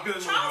 of all, I'm gonna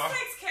move Charles on.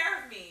 takes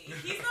care of me.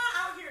 He's not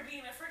out here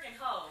being a freaking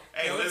hoe.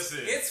 Hey, No, listen.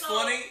 It's So-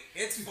 funny.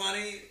 It's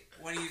funny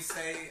when you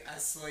say I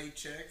slay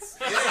chicks.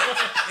 It is.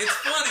 It's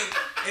funny.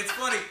 It's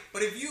funny.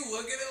 But if you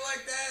look at it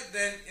like that,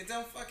 then it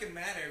don't fucking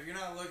matter. If you're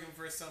not looking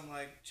for some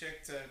like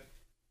chick to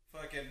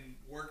fucking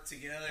work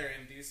together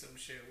and do some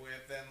shit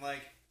with, then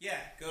like yeah,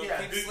 go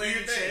Yeah, keep do slaying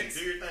your thing. chicks.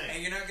 Do your thing.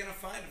 And you're not gonna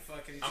find a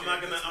fucking chick. I'm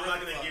not gonna that's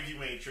worth give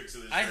you any tricks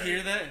of this. I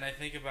hear that and I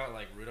think about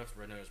like Rudolph the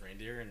Red-Nosed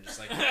Reindeer and just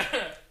like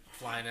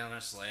flying down a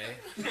sleigh.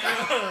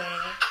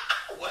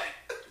 What?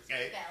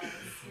 Okay. Balance.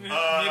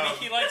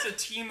 Maybe he likes a a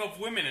team of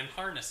women in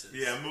harnesses.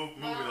 Yeah,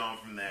 moving on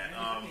from that.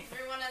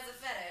 Everyone has a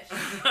fetish.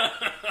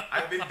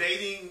 I've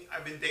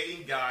been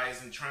dating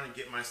guys and trying to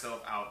get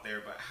myself out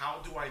there, but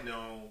how do I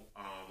know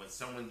when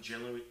someone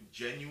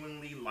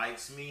genuinely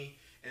likes me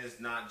and it's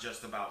not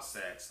just about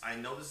sex? I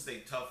know this is a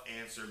tough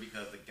answer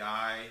because the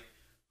guy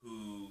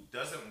who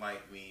doesn't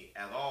like me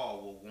at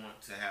all will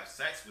want to have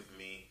sex with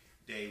me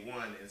day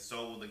one, and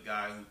so will the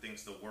guy who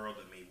thinks the world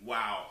of me.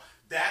 Wow,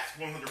 that's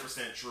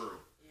 100% true.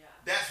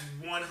 That's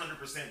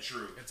 100%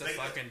 true. It's a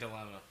fucking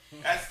dilemma.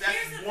 That's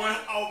one.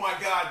 Oh my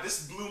god,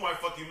 this blew my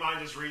fucking mind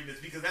just reading this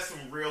because that's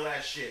some real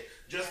ass shit.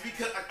 Just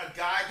because a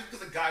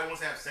guy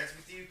wants to have sex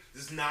with you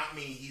does not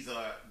mean he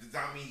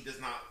does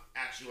not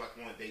actually like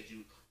want to date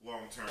you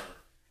long term.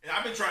 And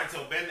I've been trying to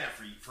tell Ben that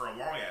for a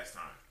long ass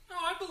time. No,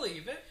 I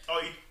believe it.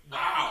 Oh,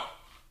 wow.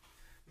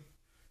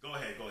 Go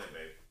ahead,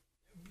 babe.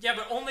 Yeah,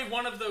 but only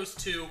one of those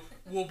two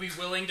will be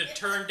willing to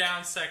turn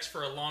down sex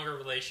for a longer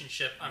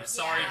relationship. I'm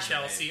sorry,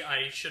 Chelsea.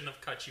 I shouldn't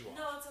have cut you off.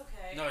 No, it's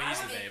okay. No,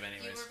 he's a babe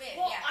anyways. You were babe,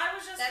 Well, yeah. I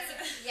was just... I was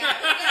gonna say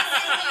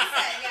what you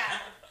said,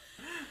 yeah.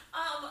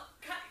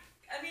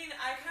 I mean,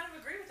 I kind of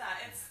agree with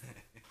that. It's...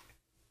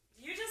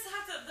 You just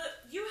have to...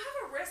 You have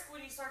a risk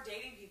when you start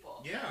dating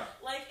people. Yeah.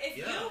 Like, if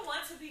you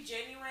want to be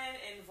genuine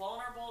and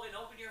vulnerable and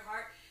open your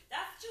heart,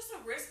 that's just a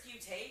risk you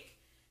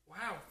take.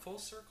 Wow, full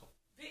circle.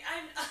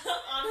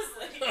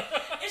 Honestly,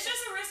 it's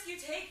just a risk you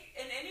take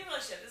in any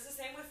relationship. It's the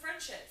same with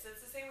friendships. It's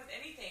the same with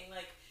anything.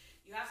 Like,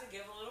 you have to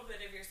give a little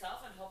bit of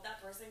yourself and hope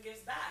that person gives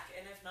back.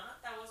 And if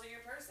not, that wasn't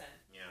your person.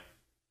 Yeah.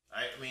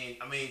 I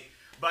mean,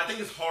 but I think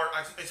it's hard.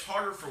 It's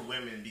harder for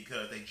women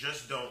because they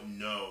just don't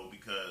know.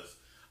 Because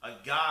a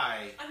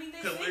guy, I mean, they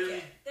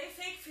fake it. They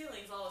fake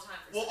feelings all the time.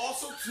 Well,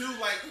 also too,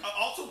 like,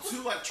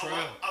 True.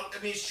 I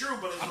mean, it's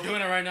true, but I'm doing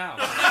it right now.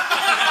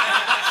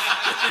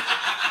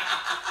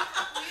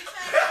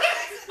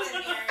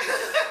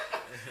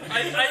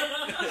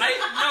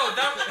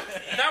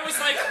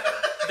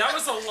 That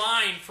was a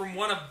line from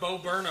one of Bo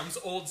Burnham's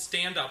old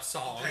stand-up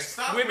songs.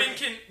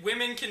 Okay,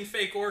 women can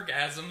fake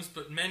orgasms,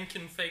 but men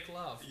can fake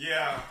love.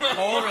 Yeah,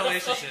 whole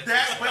relationship.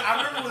 But I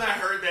remember when I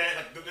heard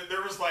that, like,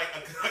 there was like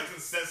a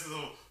consensus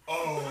of,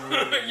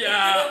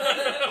 yeah.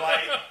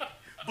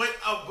 But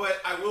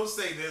I will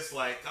say this,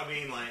 like, I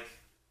mean, like,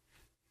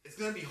 it's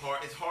gonna be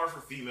hard. It's hard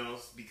for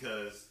females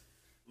because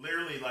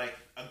literally, like,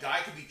 a guy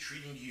could be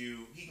treating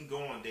you. He can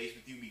go on dates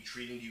with you, be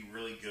treating you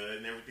really good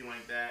and everything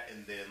like that,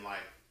 and then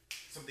like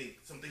something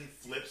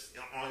flips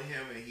on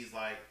him, and he's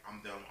like,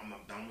 I'm done. I'm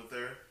not done with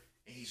her,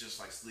 and he's just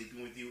like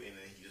sleeping with you, and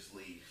then he just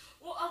leaves.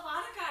 Well, a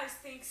lot of guys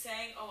think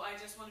saying, "Oh, I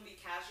just want to be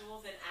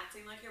casual," then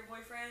acting like your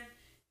boyfriend.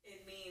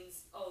 It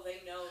means, oh,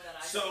 they know that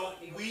I. So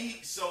me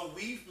and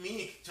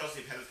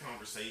Chelsea have had this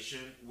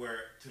conversation where,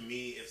 to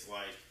me, it's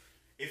like,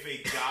 if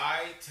a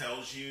guy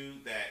tells you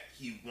that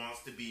he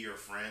wants to be your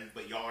friend,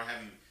 but y'all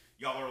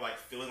are like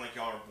feeling like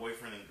y'all are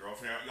boyfriend and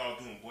girlfriend, y'all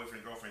doing boyfriend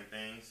and girlfriend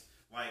things,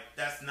 like,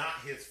 that's not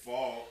his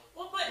fault.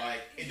 Well, but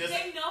like,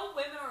 they know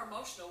women are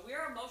emotional.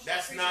 We're emotional.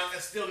 That's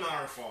still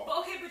not our fault.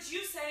 But okay, but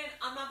you saying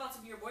I'm not about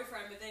to be your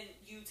boyfriend, but then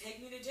you take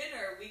me to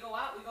dinner, we go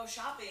out, we go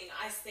shopping,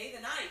 I stay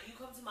the night, you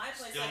come to my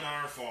place. Still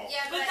not our fault.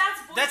 Yeah, but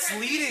that's boyfriend. That's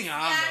leading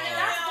on though.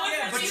 That's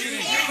boyfriend. But you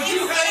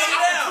get it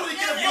out.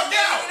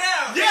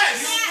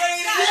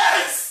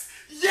 Yes.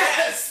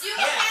 Yes. You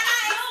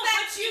cannot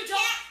but you expect.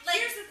 don't.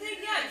 Here's the thing.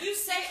 Yeah, you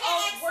say,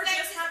 "Oh, we're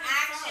just having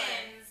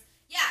actions."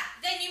 Fun. Yeah,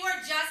 then you are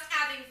just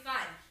having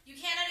fun. You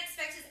cannot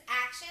expect his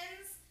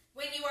actions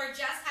when you are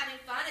just having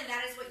fun, and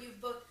that is what you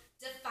both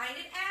define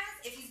it as.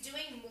 If he's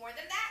doing more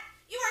than that,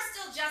 you are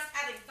still just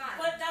having fun.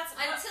 But that's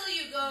until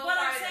you go. What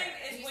I'm farther.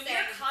 saying is, when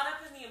you're caught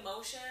up in the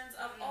emotions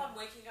of, oh, I'm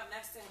waking up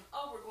next to him.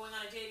 Oh, we're going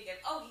on a date again.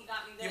 Oh, he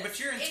got me this. Yeah, but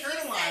you're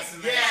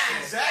internalizing that.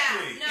 Yeah,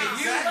 exactly. Yeah, no.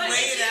 If you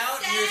lay it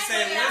out, you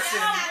say, That's listen.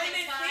 how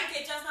women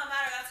think. It does not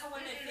matter. That's how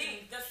women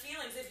think. The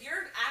feelings. If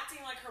you're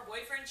acting like her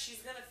boyfriend,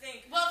 she's gonna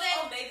think, well, then,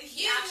 oh, maybe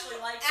he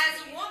actually likes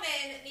as me. a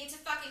woman, need to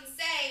fucking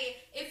say,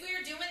 if we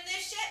are doing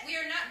this shit, we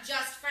are not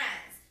just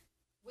friends.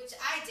 Which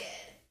I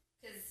did.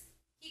 Because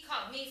he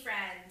called me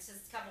friend to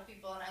a couple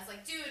people, and I was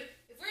like, dude,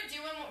 if we're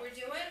doing what we're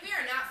doing, we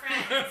are not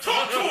friends.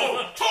 Talk to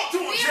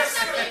him, We are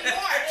Jessica. something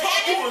more.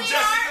 Talk to him,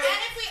 Jessica.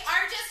 And if we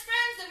are just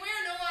friends, then we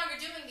are no longer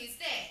doing these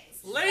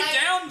things. Lay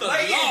down the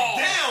Lay law.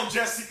 it down,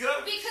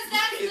 Jessica. Because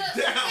that's Lay the...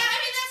 it down. Yeah, I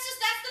mean,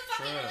 that's the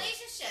fucking True.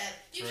 relationship.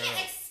 You True.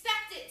 can't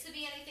expect it to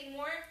be anything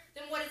more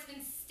than what it's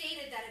been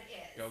stated that it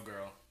is. Go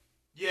girl.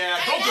 Yeah,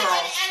 And go then-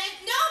 girl.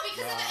 no,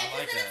 because Wow, I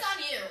like then that. it's on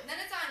you. Then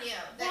it's on you.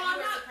 That Well, you I'm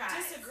were not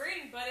surprised.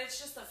 disagreeing, but it's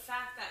just a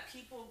fact that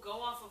people go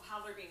off of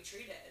how they're being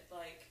treated.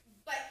 Like,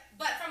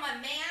 But from a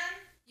man,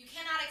 you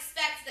cannot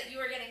expect that you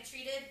are getting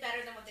treated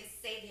better than what they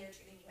say they are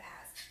treating you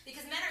as.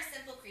 Because men are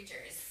simple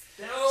creatures.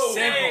 Oh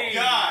my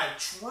God,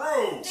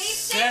 true. They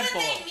say what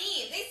Simple. they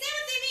mean. They say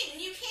what they mean.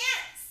 And you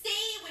can't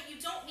say what you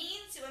don't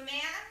mean to a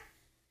man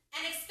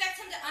and expect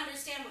him to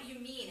understand what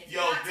you mean. If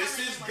you're Yo, not this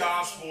telling is him what you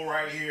gospel mean.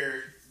 right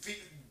here.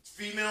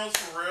 Females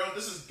for real.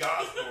 This is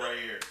gospel right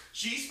here.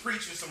 She's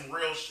preaching some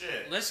real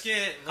shit. Let's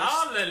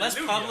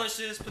publish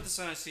this. Put this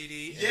on a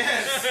CD.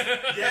 Yes.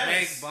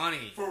 Make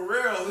money. For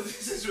real.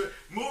 This is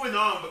moving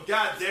on, but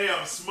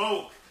goddamn,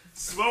 smoke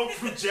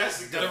from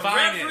Jessica. The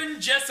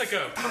Reverend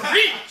Jessica,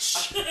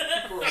 preach.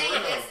 For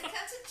real.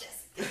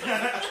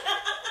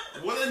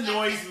 What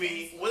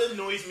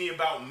annoys me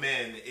about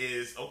men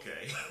is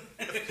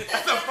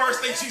that's the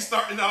first thing she's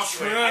starting off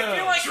with. I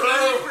feel like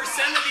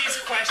 80% of these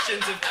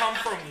questions have come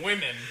from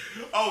women.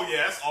 Oh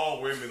yeah, it's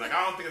all women. Like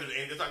I don't think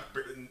there's like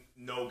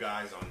no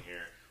guys on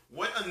here.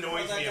 What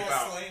annoys me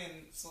about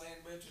slaying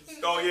bitches?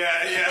 Oh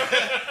yeah.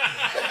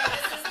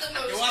 This is the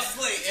most. You want to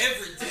slay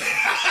every day.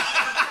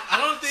 I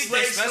don't think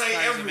they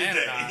specify as a man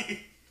or not.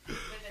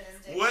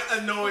 What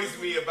annoys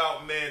me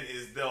about men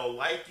is they'll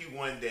like you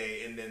one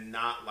day and then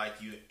not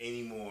like you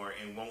anymore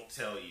and won't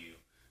tell you.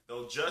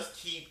 They'll just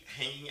keep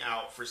hanging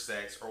out for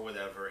sex or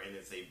whatever, and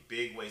it's a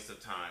big waste of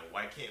time.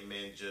 Why can't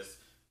men just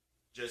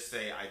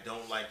say, I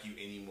don't like you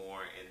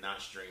anymore and not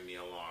string me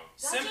along?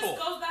 That Simple. just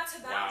goes back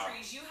to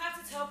boundaries. Wow. You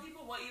have to tell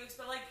people what you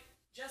expect. Like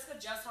Jessica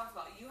just talked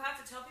about, you have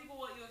to tell people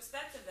what you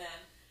expect of them.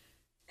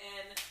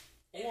 And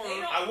Or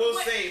I will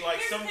say,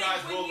 like, some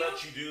guys will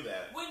let you do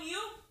that. When you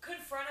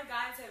confront a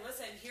guy and say,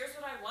 listen, here's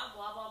what I want,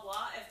 blah, blah,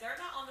 blah, if they're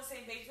not on the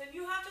same page, then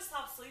you have to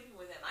stop sleeping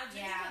with him. I do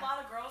think a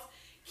lot of girls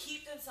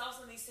keep themselves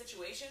in these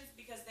situations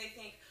because they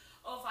think,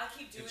 oh, if I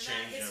keep doing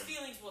that, his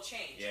feelings will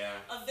change. Yeah.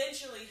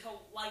 Eventually,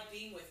 he'll like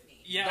being with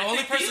me. Yeah, the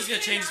only person who's going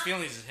to change his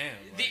feelings is him.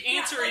 The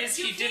answer is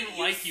he didn't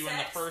like you in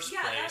the first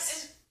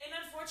place. And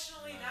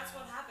unfortunately, that's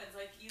what happens.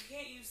 Like, you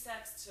can't use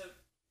sex to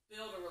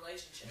build a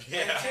relationship.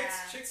 Yeah.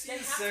 Chicks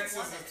use sex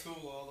as a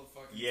tool all the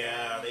fucking time.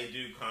 Yeah, they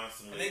do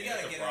constantly. And they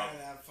gotta get out of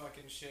that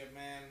fucking shit,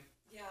 man.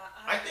 Yeah,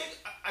 I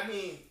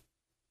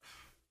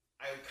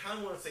kind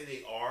of want to say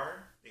they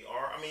are.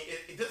 I mean,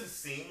 it doesn't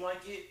seem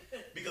like it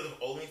because of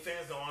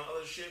OnlyFans and all that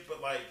other shit,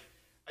 but like,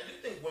 I do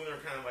think women are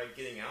kind of like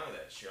getting out of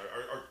that shit,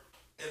 or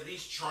at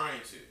least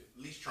trying to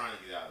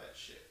get out of that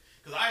shit.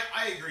 Because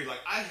I agree.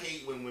 Like, I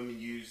hate when women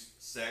use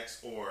sex,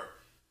 or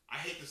I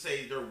hate to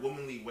say their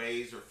womanly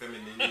ways or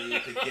femininity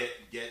to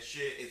get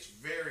shit. It's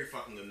very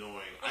fucking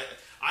annoying.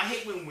 I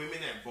hate when women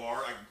at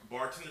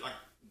bartenders, like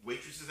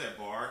waitresses at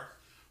bar,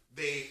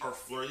 they are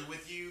flirty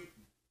with you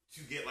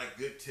to get like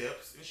good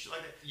tips and shit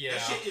like that. Yeah. That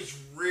shit is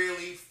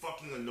really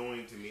fucking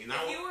annoying to me. And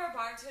if you were a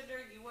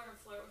bartender, you wouldn't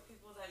flirt with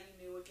people that you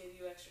knew would give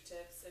you extra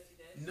tips if you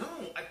did. No,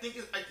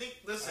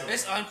 listen,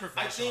 It's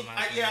unprofessional.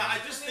 I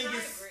just think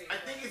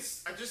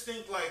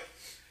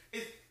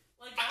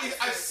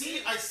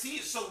I see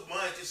it so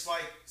much. It's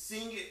like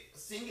seeing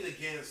it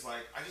again. It's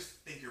like I just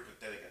think you're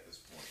pathetic at this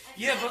point. I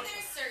feel like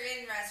there's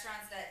certain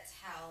restaurants that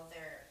tell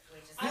their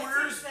waitresses.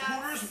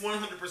 Hooters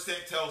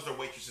 100% tells their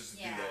waitresses to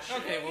do that shit.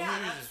 Okay, well,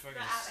 Hooters is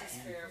fucking.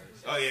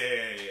 Oh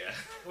yeah.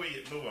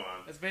 We move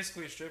on. It's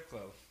basically a strip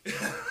club.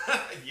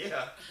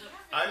 Yeah.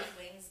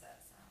 Wings though.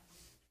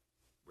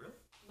 Really?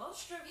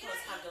 Most strip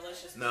clubs have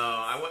delicious. No,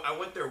 I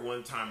went there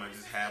one time. I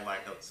just had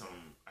like some.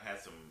 I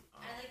like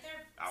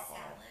their alcohol.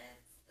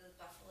 salads, the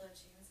buffalo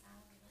chicken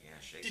salad. Yeah,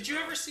 shake. Did you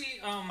ever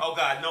see? Oh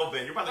God, no,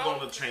 Ben! You're about to go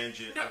on a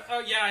tangent. No,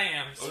 yeah, I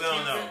am. Oh,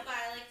 no.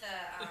 By like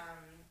the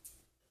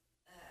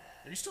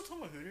Are you still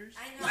talking about Hooters?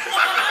 I know.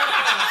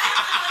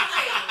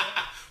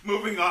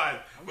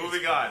 I'm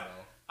Moving on.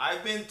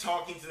 I've been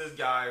talking to this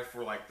guy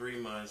for like 3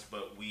 months,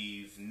 but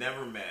we've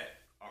never met.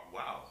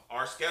 Wow.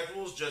 Our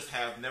schedules just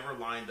have never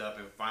lined up,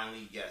 and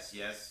finally, yes,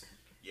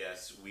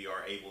 we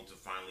are able to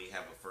finally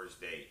have a first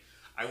date.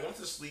 I want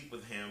to sleep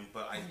with him,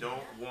 but I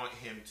don't want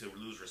him to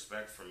lose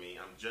respect for me.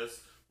 I'm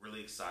just really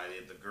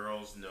excited. The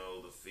girls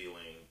know the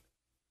feeling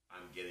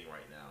I'm getting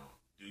right now.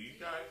 Do you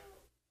guys?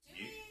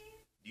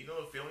 Do you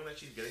know the feeling that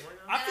she's getting right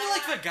now? I feel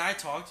like the guy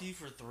talked to you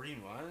for 3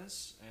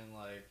 months, and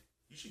like...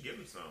 You should give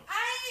him some.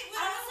 I would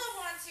also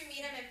want to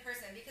meet him in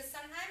person, because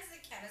sometimes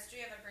the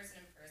chemistry of a person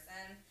in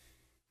person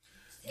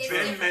is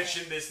Ben different.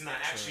 mentioned this, and I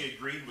actually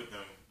agreed with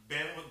him.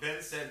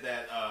 Ben said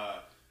that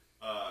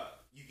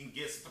you can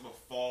get some type of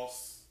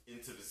false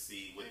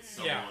intimacy with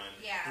someone.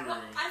 Yeah.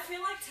 Well, I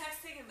feel like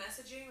texting and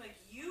messaging, like,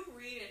 you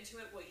read into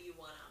it what you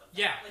want out of it.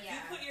 Yeah. Like, you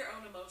put your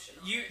own emotion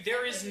on it.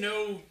 There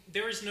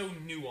is no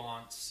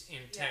nuance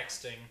in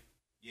texting.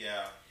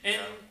 Yeah.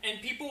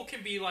 And people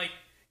can be like,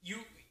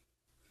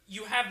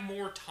 you have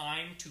more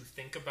time to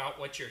think about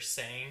what you're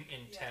saying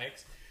in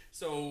text.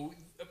 So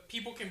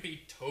people can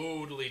be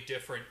totally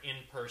different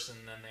in person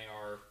than they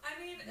are. I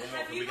mean,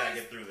 have you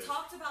guys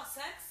talked about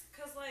sex?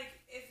 Because, like,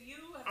 if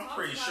you have I'm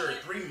pretty sure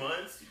 3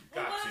 months,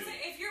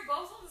 if you're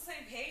both on the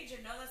same page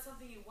and know that's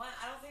something you want,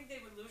 I don't think they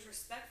would lose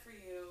respect for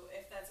you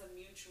if that's a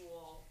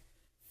mutual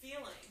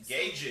feeling.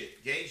 Gauge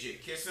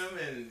it. Kiss him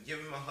and give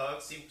him a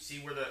hug.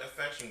 See where the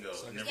affection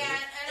goes. And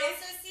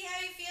also see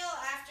how you feel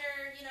after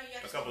you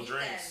actually meet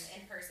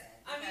them in person.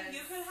 I mean,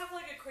 you could have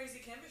like a crazy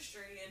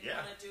chemistry and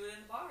want to do it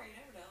in the bar. You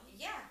never know.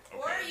 Yeah.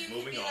 Okay, or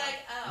you could be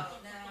like, oh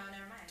no,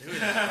 never mind.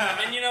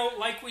 And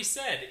like we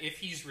said, if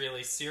he's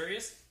really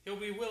serious, he'll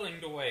be willing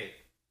to wait.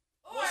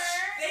 Or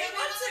They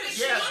want to.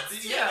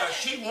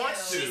 She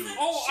wants to.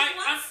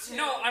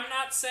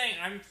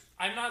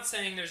 I'm not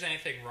saying there's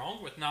anything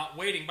wrong with not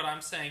waiting, but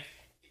I'm saying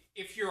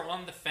if you're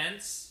on the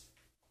fence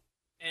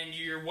and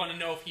you want to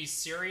know if he's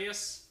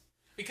serious,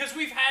 because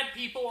we've had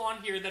people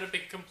on here that have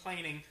been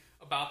complaining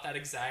about that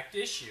exact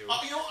issue.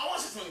 I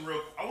want to say something real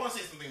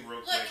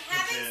quick. Look,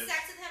 having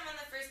sex with him on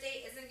the first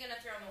date isn't gonna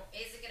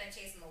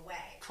chase him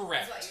away.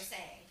 Correct. Is what you're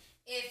saying.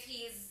 If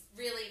he's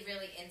really,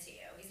 really into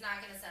you, he's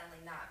not gonna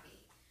suddenly not be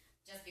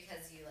just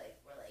because you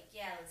were like,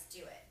 yeah, let's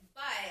do it.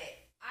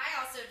 But I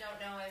also don't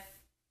know if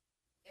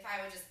I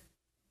would just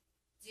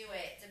do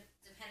it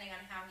depending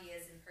on how he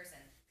is in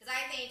person, because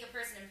I think a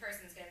person in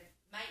person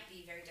might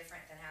be very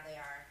different than how they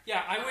are.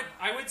 Yeah,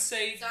 I would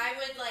say. So I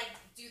would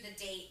do the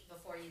date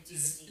before you do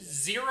the date.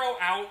 Zero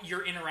out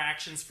your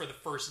interactions for the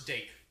first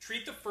date.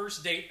 Treat the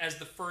first date as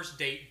the first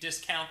date.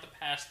 Discount the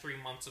past 3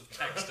 months of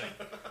texting.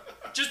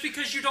 Just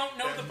because you don't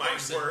know the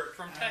person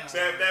from texting.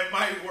 That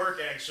might work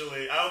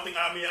actually. I don't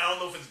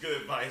know if it's good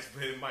advice,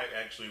 but it might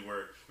actually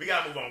work. We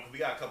gotta move on because we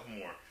got a couple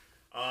more.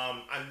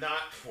 I'm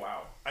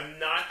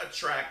not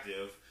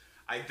attractive.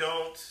 I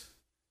don't.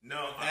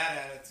 No,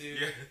 that attitude.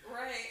 Yeah.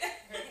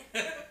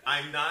 Right.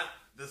 I'm not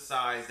the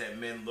size that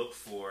men look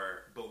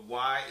for, but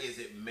why is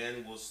it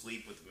men will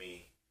sleep with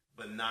me,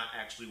 but not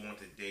actually want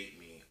to date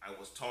me? I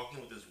was talking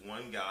with this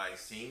one guy,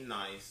 seemed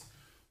nice.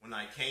 When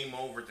I came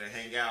over to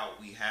hang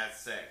out, we had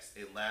sex.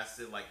 It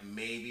lasted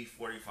maybe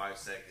 45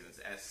 seconds.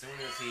 As soon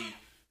as he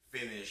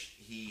finished,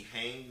 he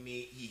handed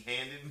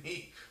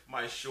me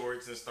my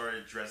shorts and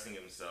started dressing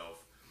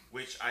himself,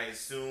 which I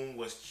assumed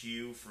was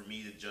cue for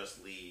me to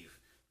just leave.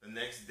 The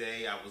next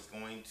day, I was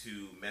going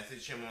to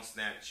message him on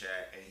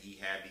Snapchat, and he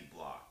had me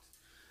blocked.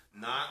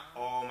 Not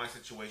all my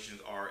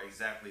situations are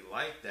exactly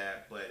like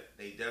that, but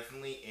they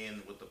definitely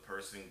end with the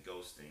person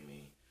ghosting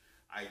me.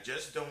 I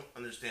just don't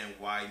understand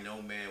why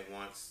no man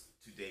wants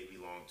to date me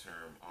long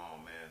term. Oh,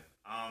 man.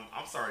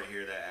 I'm sorry to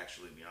hear that,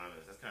 actually, to be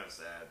honest. That's kind of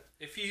sad.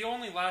 If he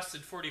only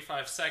lasted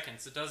 45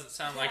 seconds, it doesn't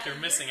sound like you're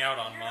missing out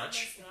on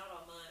much. You're not missing out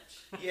on much.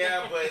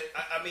 Yeah, but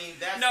I mean,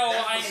 that's no,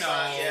 that's I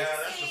know.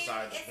 That's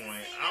beside the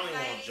point. I don't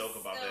even want to joke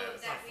about that.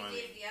 It's not funny.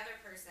 We gave the other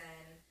person,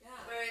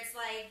 where it's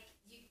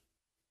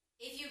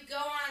if you go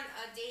on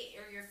a date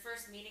or you're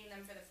first meeting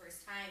them for the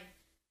first time,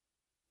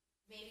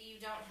 maybe you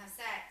don't have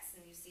sex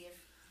and you see if.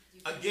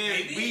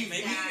 Again,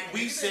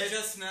 we said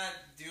just not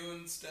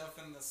doing stuff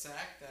in the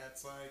sack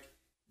that's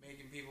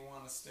making people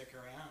want to stick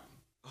around.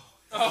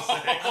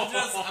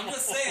 I'm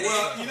just saying.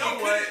 Well, you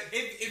know what?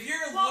 If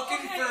you're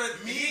looking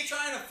for me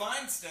trying to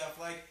find stuff,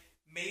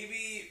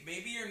 maybe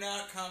you're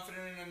not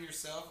confident in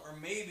yourself, or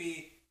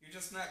maybe you're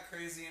just not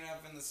crazy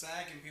enough in the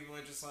sack, and people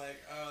are just like,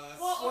 oh,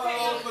 that's.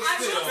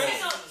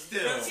 But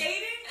still,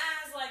 dating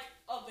as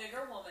a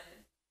bigger woman.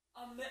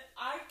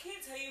 I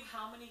can't tell you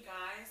how many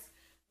guys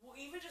will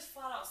even just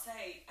flat out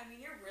say, I mean,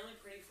 you're really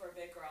pretty for a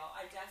big girl.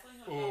 I definitely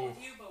hook up with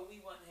you, but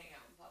we wouldn't hang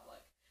out in public.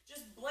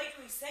 Just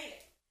blatantly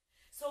say it.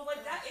 So,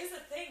 that is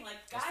a thing.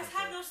 Guys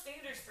have no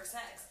standards for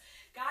sex.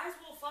 Guys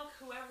will fuck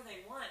whoever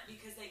they want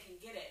because they can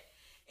get it.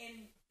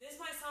 And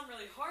this might sound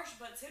really harsh,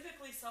 but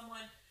typically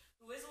someone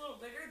who is a little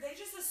bigger, they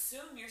just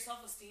assume your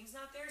self-esteem's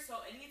not there,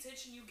 so any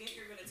attention you get,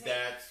 you're going to take.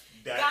 That's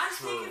guys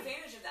true. take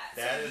advantage of that.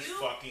 That is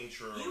fucking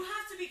true. You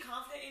have to be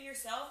confident in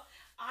yourself.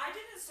 I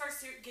didn't start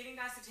getting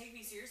guys to take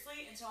me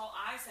seriously until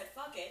I said,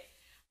 fuck it,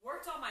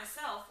 worked on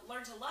myself,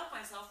 learned to love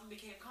myself, and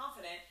became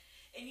confident.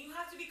 And you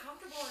have to be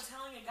comfortable in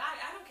telling a guy,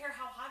 I don't care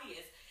how hot he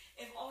is,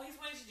 if all he's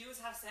wanting to do is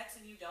have sex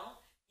and you don't,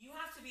 you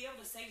have to be able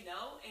to say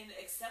no and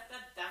accept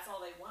that that's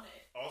all they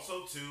wanted.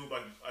 Also, too,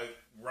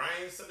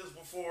 Ryan said this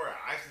before,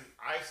 I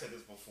said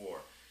this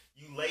before,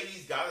 you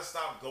ladies gotta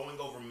stop going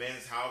over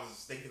men's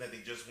houses thinking that they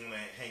just want to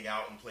hang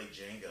out and play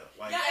Jenga.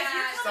 If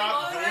you're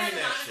stop doing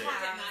that shit.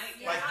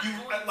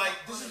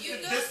 You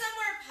go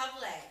somewhere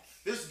public.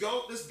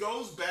 This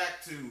goes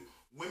back to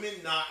women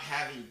not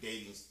having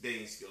dating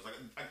skills.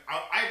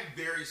 I'm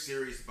very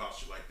serious about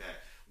shit like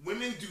that.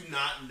 Women do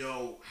not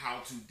know how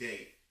to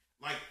date.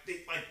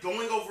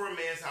 Going over a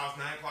man's house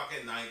 9 o'clock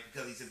at night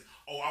because he says,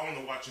 "Oh, I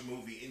want to watch a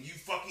movie," and you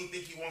fucking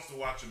think he wants to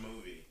watch a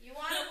movie. You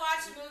want to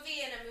watch a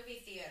movie in a movie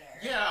theater.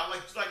 Yeah,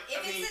 If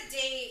it's a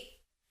date,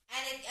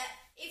 and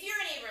if you're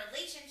in a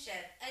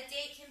relationship, a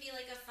date can be a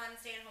fun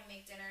stay-at-home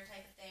make dinner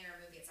type of thing, or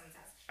a movie at someone's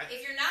house.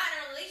 If you're not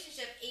in a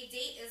relationship, a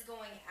date is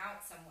going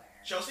out somewhere.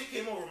 Chelsea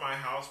came over my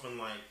house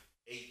when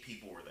 8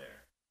 people were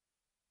there.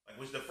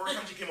 Which the first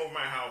time she came over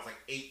my house,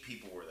 8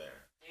 people were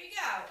there. There you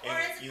go.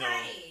 Or it's a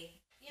party.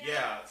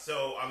 Yeah.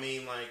 So I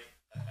mean,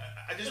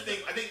 I just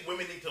think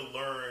women need to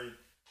learn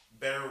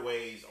better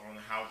ways on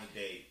how to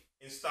date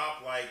and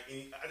stop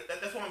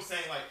that's what I'm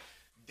saying.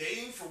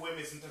 Dating for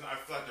women, sometimes I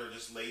feel like they're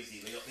just lazy.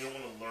 They don't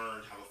want to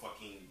learn how to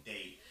fucking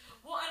date.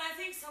 Well, and I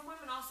think some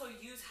women also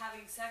use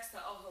having sex to,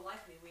 he'll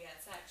like me, we had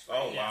sex. Right?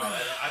 Oh, wow.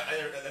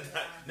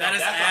 That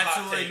is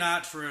absolutely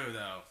not true,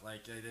 though.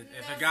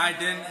 If a guy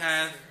didn't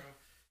have...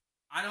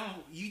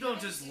 You don't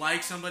just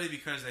like somebody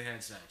because they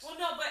had sex. Well,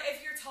 no, but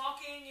if you're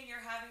talking and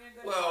you're having a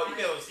good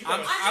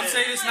I'm time...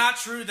 saying it's not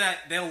true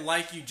that they'll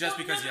like you just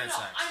because you had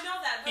sex. I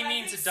know that, but he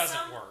means it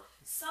doesn't work.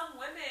 Some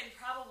women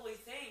probably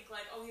think,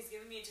 like, oh, he's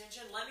giving me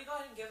attention. Let me go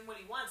ahead and give him what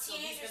he wants. So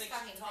he's going to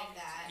keep talking.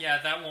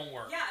 Yeah, that won't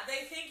work. Yeah,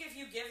 they think if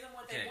you give them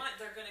what they want,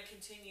 they're going to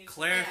continue.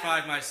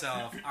 Clarified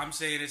myself. I'm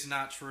saying it's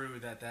not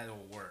true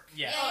that'll work.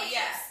 Yeah. Oh,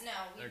 yes. No.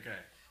 Okay.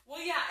 Well,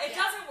 yeah, it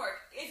doesn't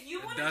work. If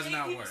you want to take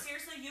people work.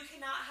 seriously, you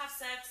cannot have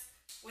sex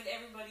with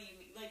everybody you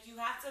meet. Like, you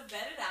have to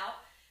vet it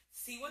out,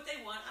 see what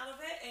they want out of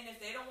it, and if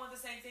they don't want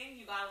the same thing,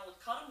 you got to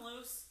cut them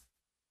loose.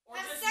 Or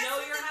have just sex know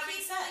with you're the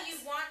having people sex. you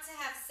want to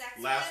have sex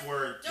Last with.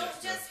 word. Don't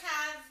just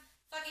have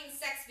fucking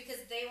sex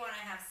because they want to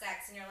have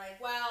sex, and you're like,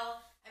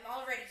 well, I'm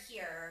already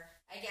here.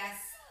 I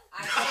guess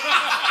I.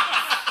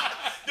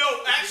 No,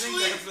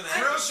 actually,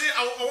 real shit.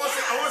 I want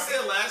to say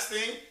the last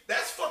thing.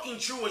 That's fucking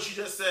true what you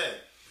just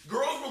said.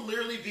 Girls will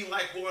literally be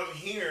like, "Well, I'm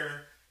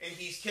here, and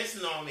he's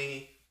kissing on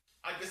me.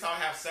 I guess I'll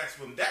have sex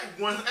with him." That's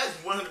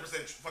 100%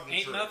 fucking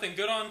Ain't true. nothing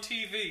good on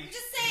TV. I'm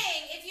just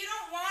saying, if you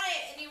don't want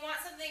it and you want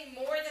something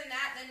more than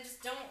that, then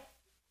just don't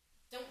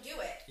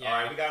do it. Yeah.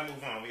 All right, we gotta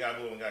move on. We got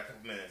a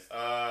couple minutes.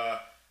 I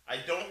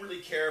don't really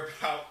care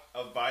about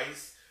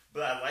advice,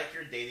 but I like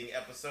your dating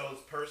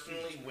episodes.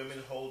 Personally,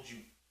 women hold you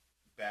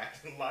back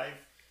in life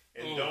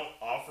and don't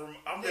offer.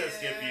 I'm gonna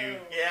skip you.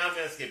 Yeah, I'm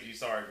gonna skip you.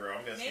 Sorry, girl.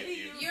 I'm gonna skip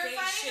you. You're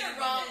finding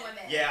the wrong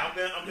women. Yeah,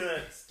 I'm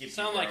gonna skip you.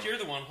 Sound like you're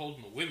the one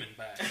holding the women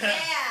back.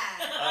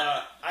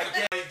 Yeah. I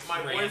get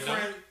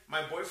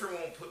my boyfriend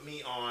won't put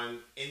me on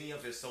any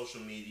of his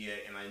social media,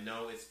 and I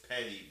know it's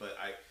petty, but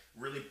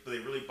it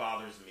really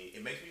bothers me.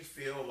 It makes me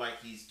feel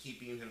like he's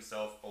keeping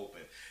himself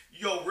open.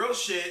 Yo, real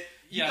shit.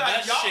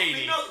 That's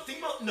shady.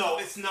 Female, no,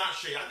 it's not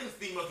shady. I think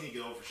females need to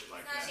get over shit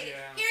like that.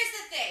 Yeah. Here's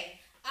the thing.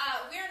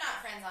 We're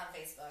not friends on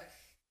Facebook.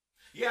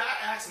 Yeah,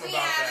 I asked him about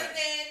that. We haven't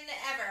been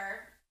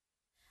ever.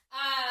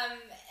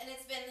 And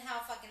it's been how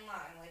fucking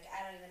long? Like,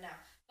 I don't even know.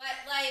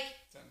 But, like,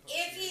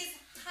 if he's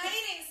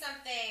hiding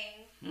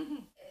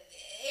something,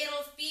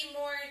 it'll be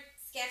more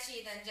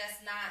sketchy than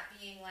just not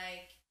being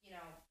like,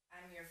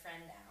 I'm your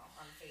friend now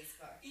on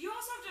Facebook. You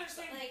also have to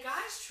understand, like,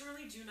 guys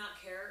truly do not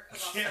care about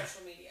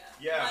social media.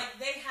 Yeah. Like,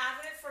 they have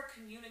it for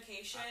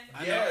communication.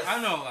 I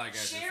know a lot of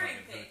guys sharing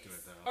who things. do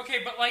it though.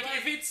 Okay, but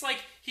if it's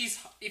like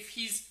if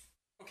he's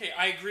okay,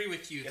 I agree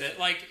with you that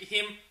like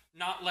him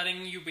not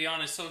letting you be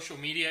on his social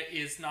media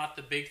is not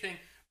the big thing.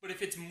 But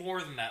if it's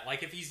more than that,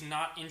 like if he's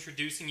not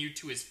introducing you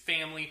to his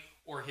family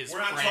or his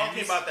friends, we're not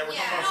talking about that. We're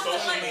talking about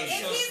social media.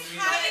 If he's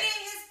hiding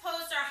his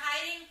posts or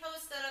hiding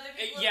posts that other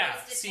people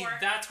have posted for,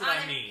 that's what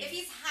I mean. If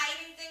he's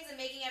hiding things and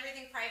making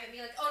everything private,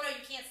 being like, oh no,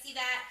 you can't see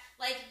that,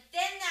 like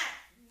then that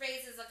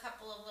raises a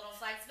couple of little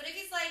flags. But if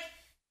he's like,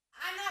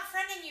 I'm not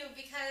friending you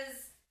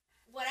because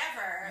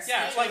whatever.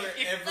 Yeah, it's like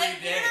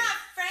every day. We're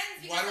not friends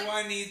because why do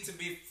I need to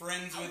be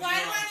friends with you why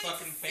on do I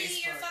fucking need to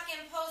see your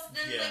fucking post?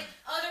 Then like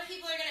other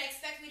people are gonna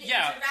expect me to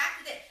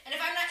interact with it, and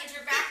if I'm not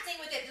interacting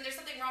with it, then there's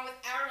something wrong with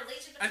our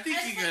relationship. I think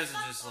you guys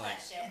are just like.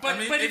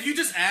 But if you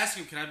just ask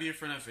him, "Can I be your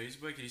friend on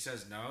Facebook?" and he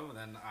says no,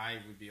 then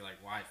I would be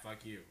like, "Why?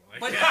 Fuck you."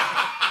 Like, we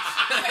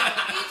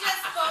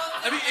just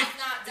both. I mean,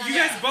 you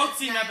guys both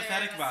seem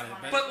apathetic about it,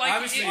 but like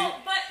obviously.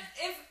 But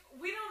if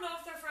we don't know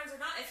if they're friends or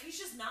not, if he's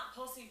just not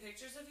posting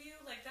pictures of you,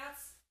 like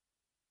that's.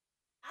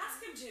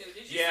 Ask him to.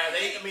 Did you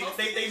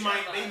say, they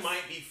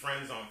might be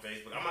friends on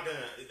Facebook. I'm not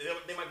gonna.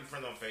 They might be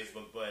friends on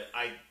Facebook, but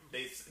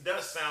it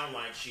does sound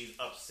like she's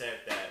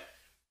upset that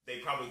they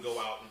probably go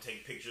out and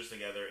take pictures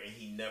together, and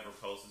he never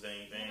posts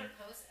anything. Never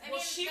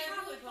posts. She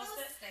probably posts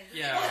it.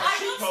 Yeah. Well, I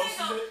She will posted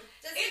say though, it.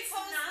 Does he it's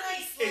post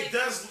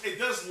nice. It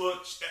does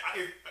look.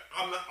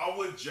 I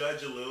would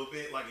judge a little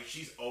bit. Like if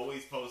she's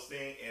always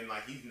posting and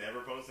like he's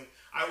never posting,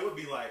 I would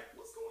be like,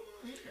 what's going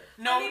on here?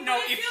 No,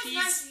 it if feels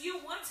he's nice.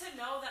 You want to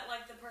know that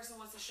like the person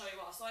wants to show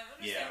you off. So I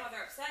understand why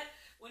they're upset.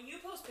 When you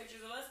post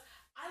pictures of us,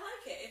 I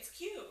like it. It's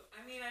cute.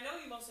 I mean, I know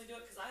you mostly do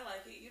it because I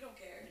like it. You don't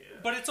care. Yeah.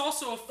 But it's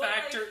also a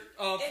factor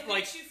of it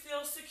like. makes you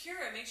feel secure.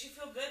 It makes you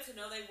feel good to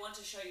know they want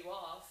to show you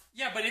off.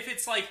 Yeah, but if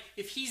it's like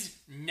if he's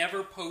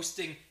never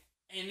posting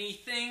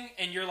anything,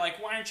 and you're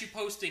like, why aren't you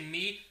posting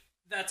me?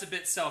 That's a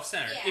bit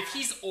self-centered. Yeah. If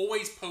he's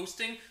always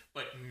posting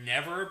but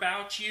never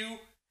about you,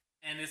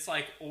 and it's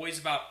like always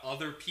about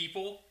other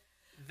people.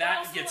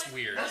 That gets like,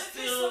 weird. That's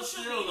still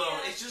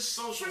though. It's just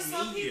social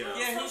media.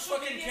 Yeah, who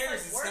fucking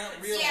cares? It's not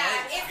real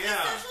life. If his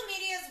social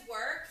media's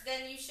work,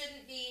 then you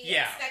shouldn't be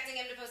expecting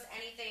him to post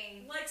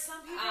anything. Like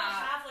some people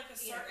have like a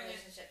certain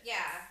relationship.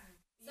 Yeah.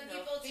 Some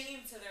people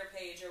theme to their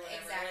page or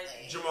whatever.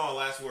 Exactly. Like, Jamal,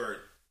 last word.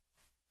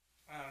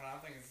 I don't know. I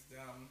think it's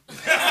dumb.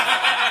 It's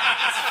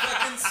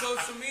fucking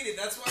social media.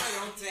 That's why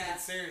I don't take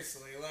it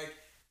seriously. Like.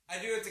 I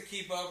do it to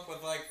keep up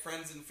with, like,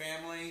 friends and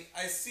family.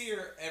 I see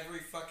her every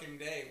fucking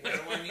day. Why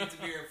do I need to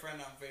be her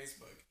friend on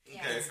Facebook?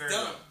 Yeah. Okay, It's fair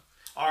dumb. enough.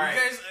 All right,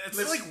 you guys, it's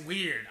like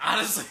weird.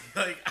 Honestly,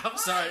 like I'm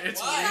sorry, it's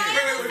Why?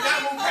 weird. We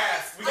gotta move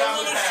past. We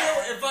gotta move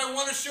past. If I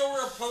want to show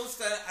her a post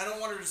that I don't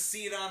want her to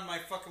see it on my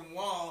fucking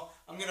wall,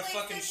 I'm gonna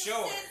fucking show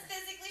her.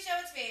 Physically show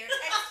it to me or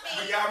text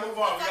me. We gotta move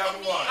on. We gotta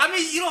move on. I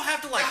mean, you don't have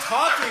to like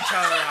talk to each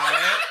other on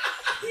it.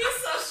 He's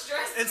so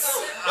stressed.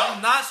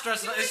 I'm not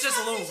stressed. It's just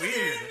a little Talk to each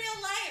weird. other in real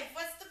life.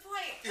 What's the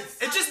point?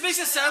 It just makes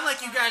it sound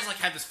like you guys like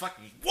have this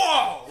fucking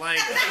wall. Like,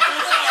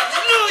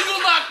 no,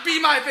 you'll not be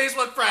my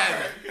Facebook friend.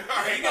 All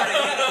right,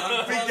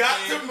 we got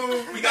to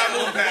move. We gotta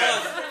move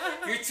past.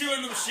 You're two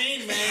in the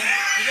machine, man.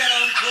 You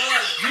gotta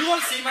unplug. You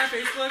want to see my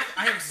Facebook?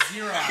 I have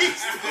zero on it.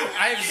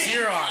 I have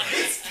zero on it.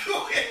 He's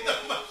still in the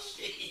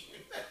machine.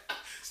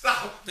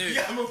 Stop. Dude, You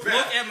gotta move look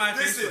past. at my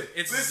Facebook.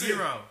 It's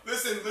zero.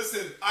 Listen.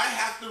 I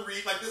have to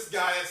read, like this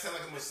guy that sounds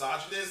like a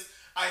misogynist.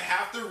 I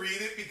have to read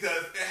it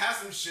because it has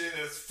some shit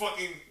that's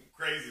fucking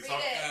crazy. So,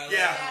 Read it.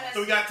 yeah. So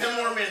we got 10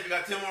 more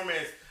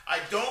minutes. I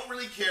don't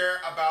really care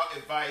about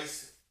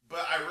advice,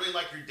 but I really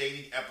like your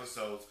dating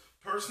episodes.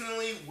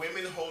 Personally,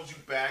 women hold you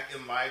back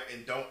in life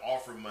and don't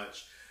offer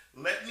much.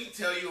 Let me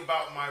tell you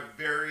about my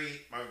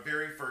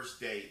very first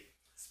date.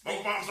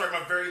 I'm sorry,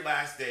 my very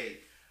last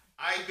date.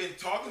 I've been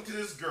talking to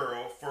this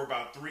girl for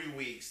about 3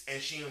 weeks, and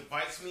she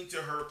invites me to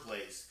her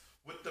place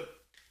with the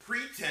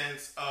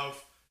pretense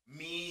of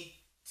me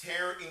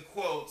tearing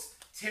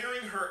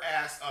her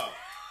ass up.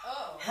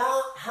 Oh.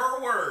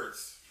 Her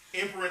words,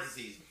 in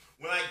parentheses.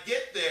 When I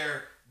get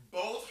there,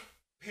 both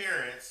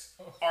parents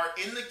are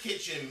in the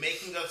kitchen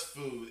making us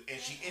food, and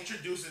she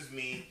introduces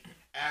me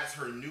as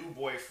her new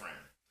boyfriend.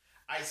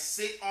 I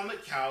sit on the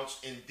couch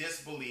in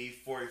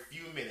disbelief for a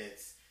few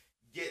minutes,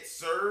 get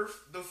served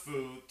the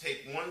food,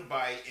 take one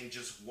bite, and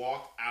just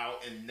walk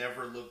out and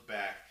never look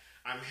back.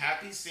 I'm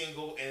happy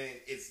single, and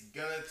it's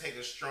gonna take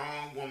a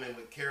strong woman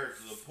with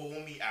character to pull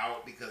me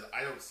out because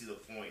I don't see the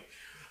point.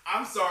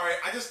 I'm sorry,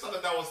 I just thought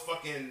that was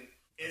fucking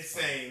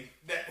insane.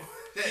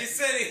 He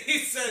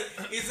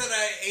said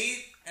I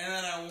ate and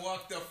then I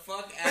walked the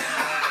fuck out of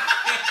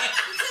it.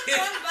 You took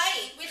one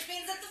bite, which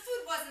means that the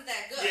food wasn't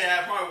that good.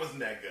 Yeah, it probably wasn't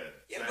that good.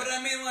 Yeah, but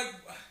I mean, like,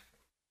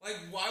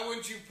 why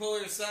wouldn't you pull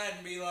her aside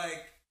and be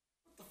like,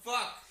 what the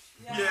fuck?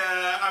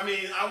 Yeah, I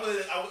mean, I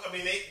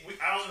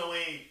don't know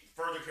any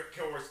further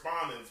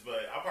correspondence,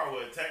 but I probably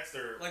would have texted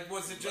her. Like,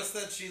 was it just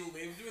that she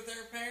lived with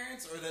her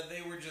parents, or that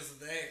they were just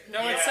there?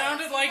 No, it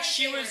sounded like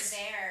she they was were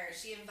there.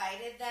 She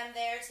invited them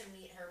there to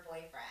meet her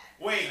boyfriend.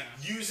 Wait,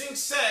 using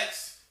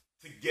sex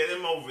to get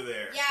him over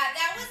there. Yeah,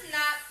 that was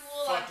not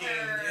cool Fucking- on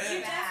her. yeah. You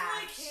behalf.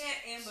 definitely can't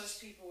ambush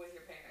people with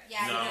your parents.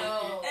 Yeah,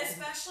 No. no.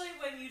 Especially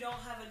when you don't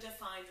have a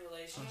defined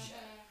relationship.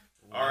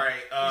 All right.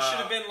 You should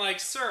have been like,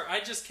 sir, I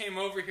just came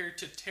over here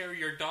to tear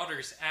your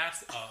daughter's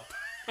ass up.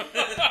 I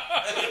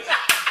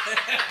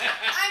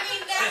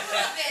mean, that would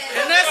have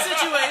been. In that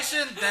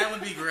situation, that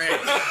would be great.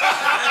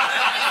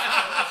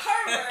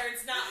 Her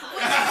words, not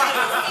mine.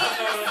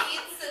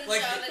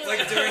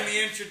 Like during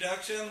the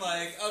introduction,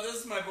 like, oh, this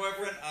is my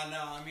boyfriend. Oh,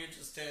 no, I'm here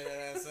just tear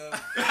that ass up.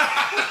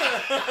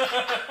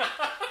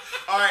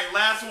 All right,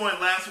 last one,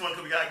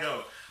 because we gotta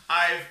go.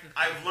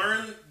 I've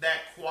learned that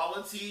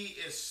quality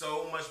is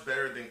so much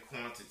better than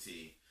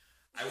quantity.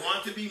 I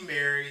want to be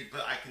married,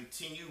 but I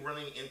continue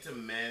running into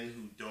men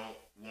who don't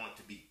want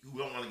to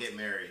get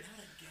married.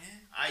 Not again.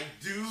 I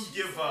do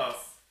give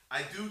up.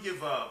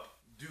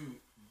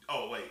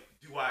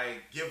 Do I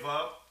give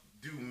up?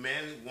 Do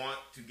men want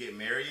to get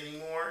married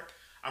anymore?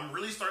 I'm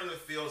really starting to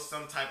feel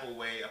some type of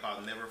way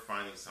about never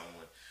finding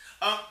someone.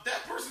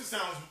 That person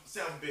sounds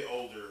a bit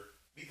older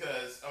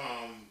because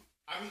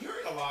I'm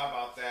hearing a lot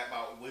about that,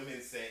 about women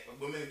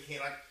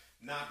can't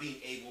not being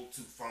able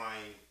to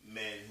find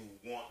men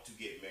who want to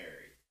get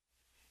married.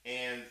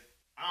 And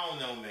I don't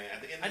know, man.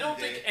 At the end I of don't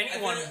the day, think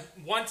anyone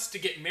wants to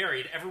get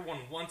married. Everyone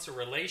wants a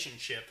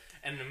relationship,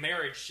 and the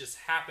marriage just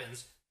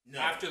happens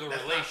after the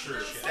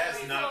relationship.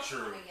 That's not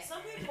true.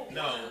 Some people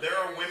No, there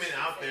are women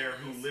out there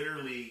who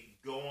literally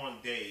go on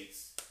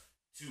dates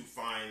to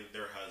find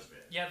their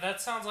husband. Yeah,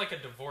 that sounds like a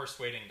divorce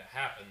waiting to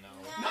happen,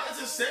 though. Not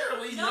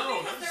necessarily. No, No,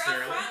 because not they're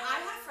necessarily. upfront. I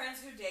have friends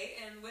who date,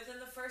 and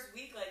within the first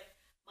week, like,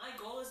 my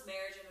goal is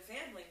marriage and a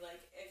family. Like,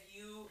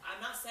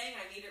 I'm not saying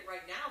I need it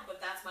right now,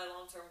 but that's my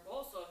long-term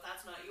goal. So if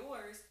that's not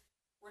yours,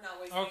 we're not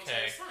wasting each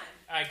other's time.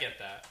 I get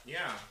that.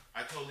 Yeah,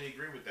 I totally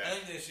agree with I that.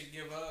 think they should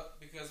give up,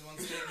 because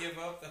once they give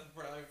up, they'll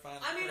probably find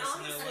the I mean,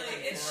 person they're honestly,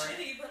 looking it's for.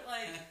 shitty, but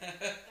like,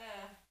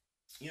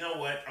 You know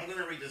what? I'm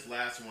gonna read this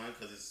last one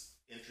because it's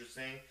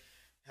interesting.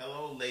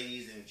 Hello,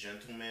 ladies and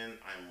gentlemen.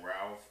 I'm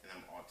Ralph, and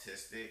I'm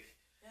autistic.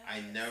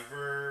 I've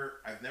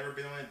never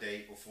been on a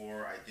date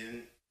before. I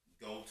didn't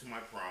go to my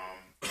prom.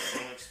 I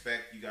don't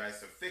expect you guys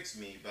to fix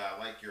me, but I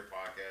like your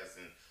podcast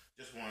and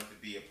just wanted to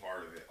be a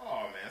part of it.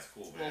 Oh man, that's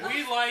cool, man. Well,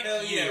 we like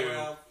Hell you. yeah,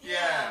 Ralph.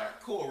 Yeah,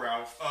 cool,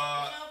 Ralph.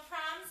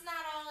 Prom's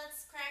not all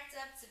it's cracked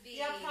up to be.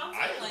 yeah, prom's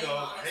I didn't lame, go.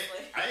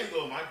 honestly. I didn't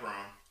go to my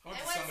prom. I went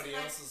to I went somebody to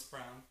my- else's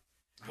prom.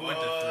 I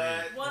went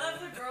to 3. One of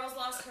the girls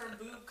lost her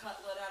boob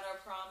cutlet at our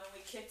prom, and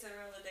we kicked her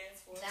on the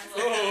dance floor. That's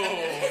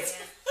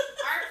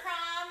Oh. Our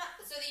prom.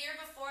 So the year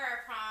before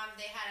our prom,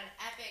 they had an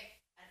epic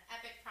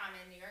prom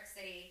in New York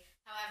City.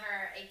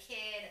 where a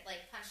kid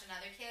like punched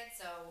another kid,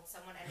 so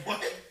someone ended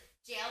up in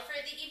jail for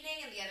the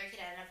evening, and the other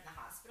kid ended up in the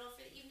hospital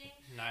for the evening.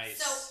 Nice.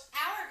 So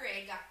our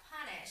grade got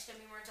punished, and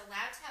we weren't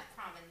allowed to have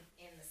prom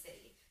in the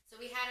city.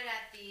 So we had it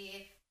at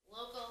the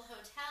local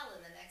hotel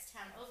in the next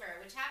town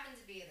over, which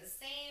happened to be in the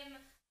same,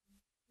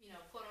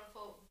 quote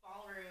unquote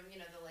ballroom,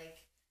 the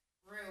like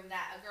room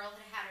that a girl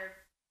had her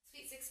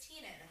Sweet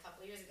 16 in a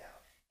couple years ago.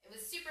 It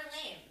was super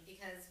lame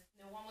because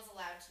no one was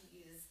allowed to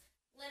use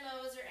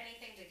limos or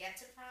anything to get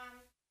to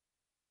prom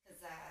because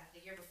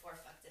the year before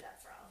fucked it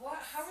up for all of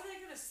us. How are they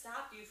going to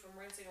stop you from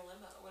renting a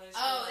limo?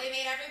 They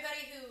made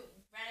everybody who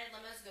rented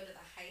limos go to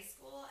the high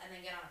school and then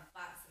get on a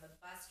bus, and the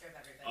bus drove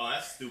everybody. Oh,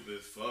 that's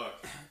stupid as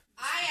fuck.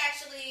 I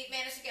actually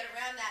managed to get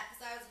around that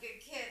because I was a good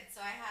kid,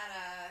 so I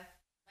had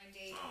my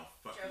date. Oh,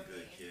 fucking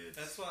good kids.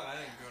 That's why I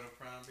didn't go to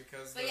prom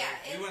because we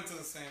went to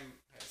the same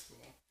high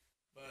school,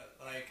 but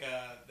like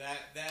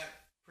that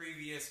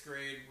previous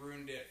grade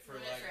ruined it for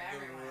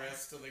the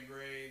rest of the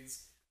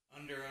grades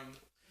under them.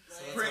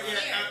 So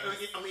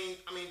I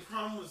mean,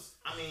 prom was.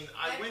 I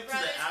went to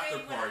the after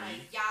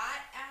party.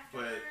 Yacht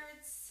afterwards. But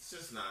it's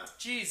just not.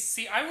 Jeez,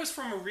 see, I was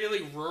from a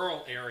really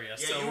rural area.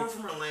 Yeah, so you were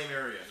from a lame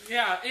area.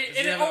 Yeah,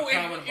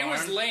 it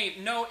was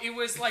lame. No, it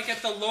was like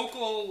at the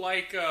local,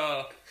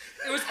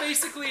 it was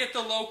basically at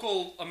the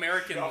local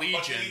American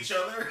Legion. Each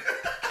other.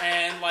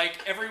 And like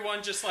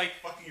everyone just like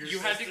you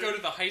had to sister. go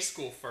to the high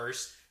school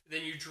first,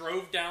 then you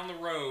drove down the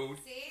road.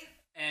 See?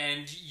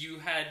 And you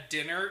had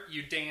dinner,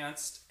 you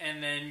danced,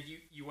 and then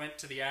you went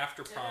to the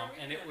after prom,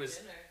 and it was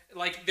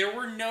like there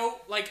were no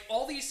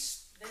all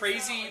these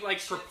crazy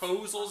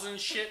proposals and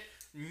shit.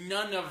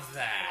 None of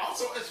that.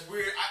 Also, it's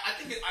weird.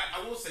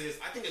 I will say this.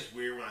 I think it's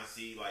weird when I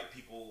see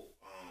people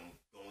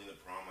going to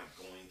prom,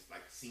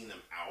 seeing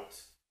them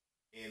out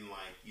in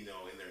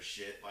in their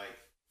shit.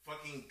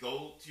 Fucking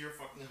go to your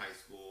fucking high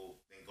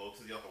school, then go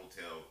to the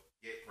hotel,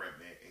 get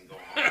pregnant, and go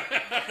home.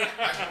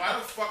 Why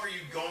the fuck are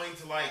you going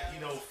to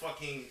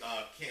fucking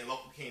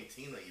local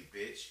cantina, you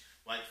bitch?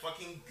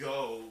 Fucking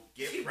go,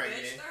 get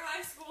pregnant. Bitch, they're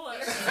high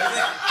schoolers.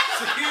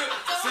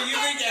 So you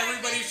think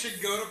everybody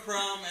should go to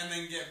prom and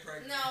then get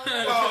pregnant? No.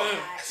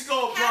 To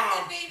go to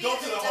prom, go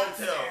to the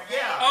hotel.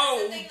 Yeah.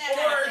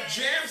 Or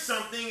jam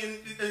something and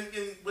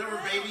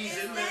whatever baby's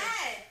in there.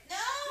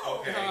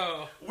 No. Okay.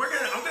 Oh.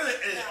 I'm gonna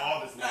edit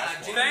all this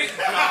last one. Thank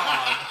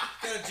God.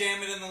 Gotta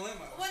jam it in the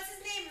limo. What's his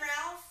name?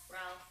 Ralph.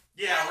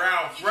 Yeah,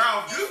 Ralph.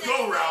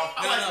 Go, Ralph.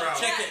 I like Ralph.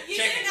 Check it,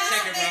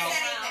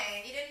 Ralph.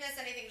 You didn't miss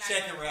anything.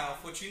 Check it,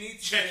 Ralph. What you need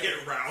to Check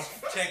it,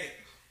 Ralph. Check it.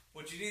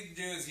 What you need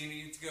to do is you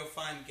need to go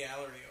find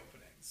gallery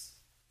openings.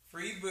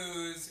 Free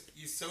booze,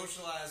 you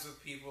socialize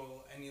with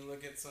people, and you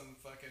look at some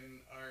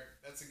fucking art.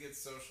 That's a good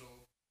social.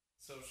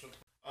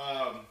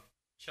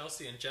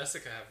 Chelsea and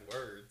Jessica have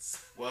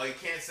words. Well, you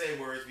can't say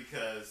words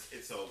because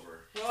it's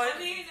over. Well, I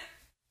mean,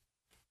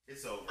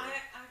 it's over.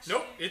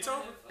 Nope, it's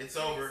over. It's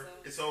over.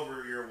 It's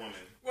over. You're a woman.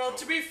 Well,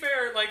 to be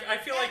fair, I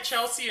feel like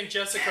Chelsea and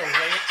Jessica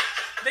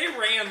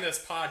ran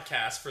this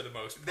podcast for the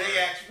most part. They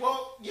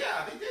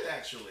did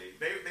actually.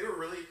 They were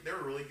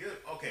really good.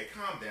 Okay,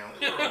 calm down.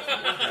 We're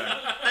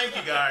done. Thank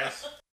you guys.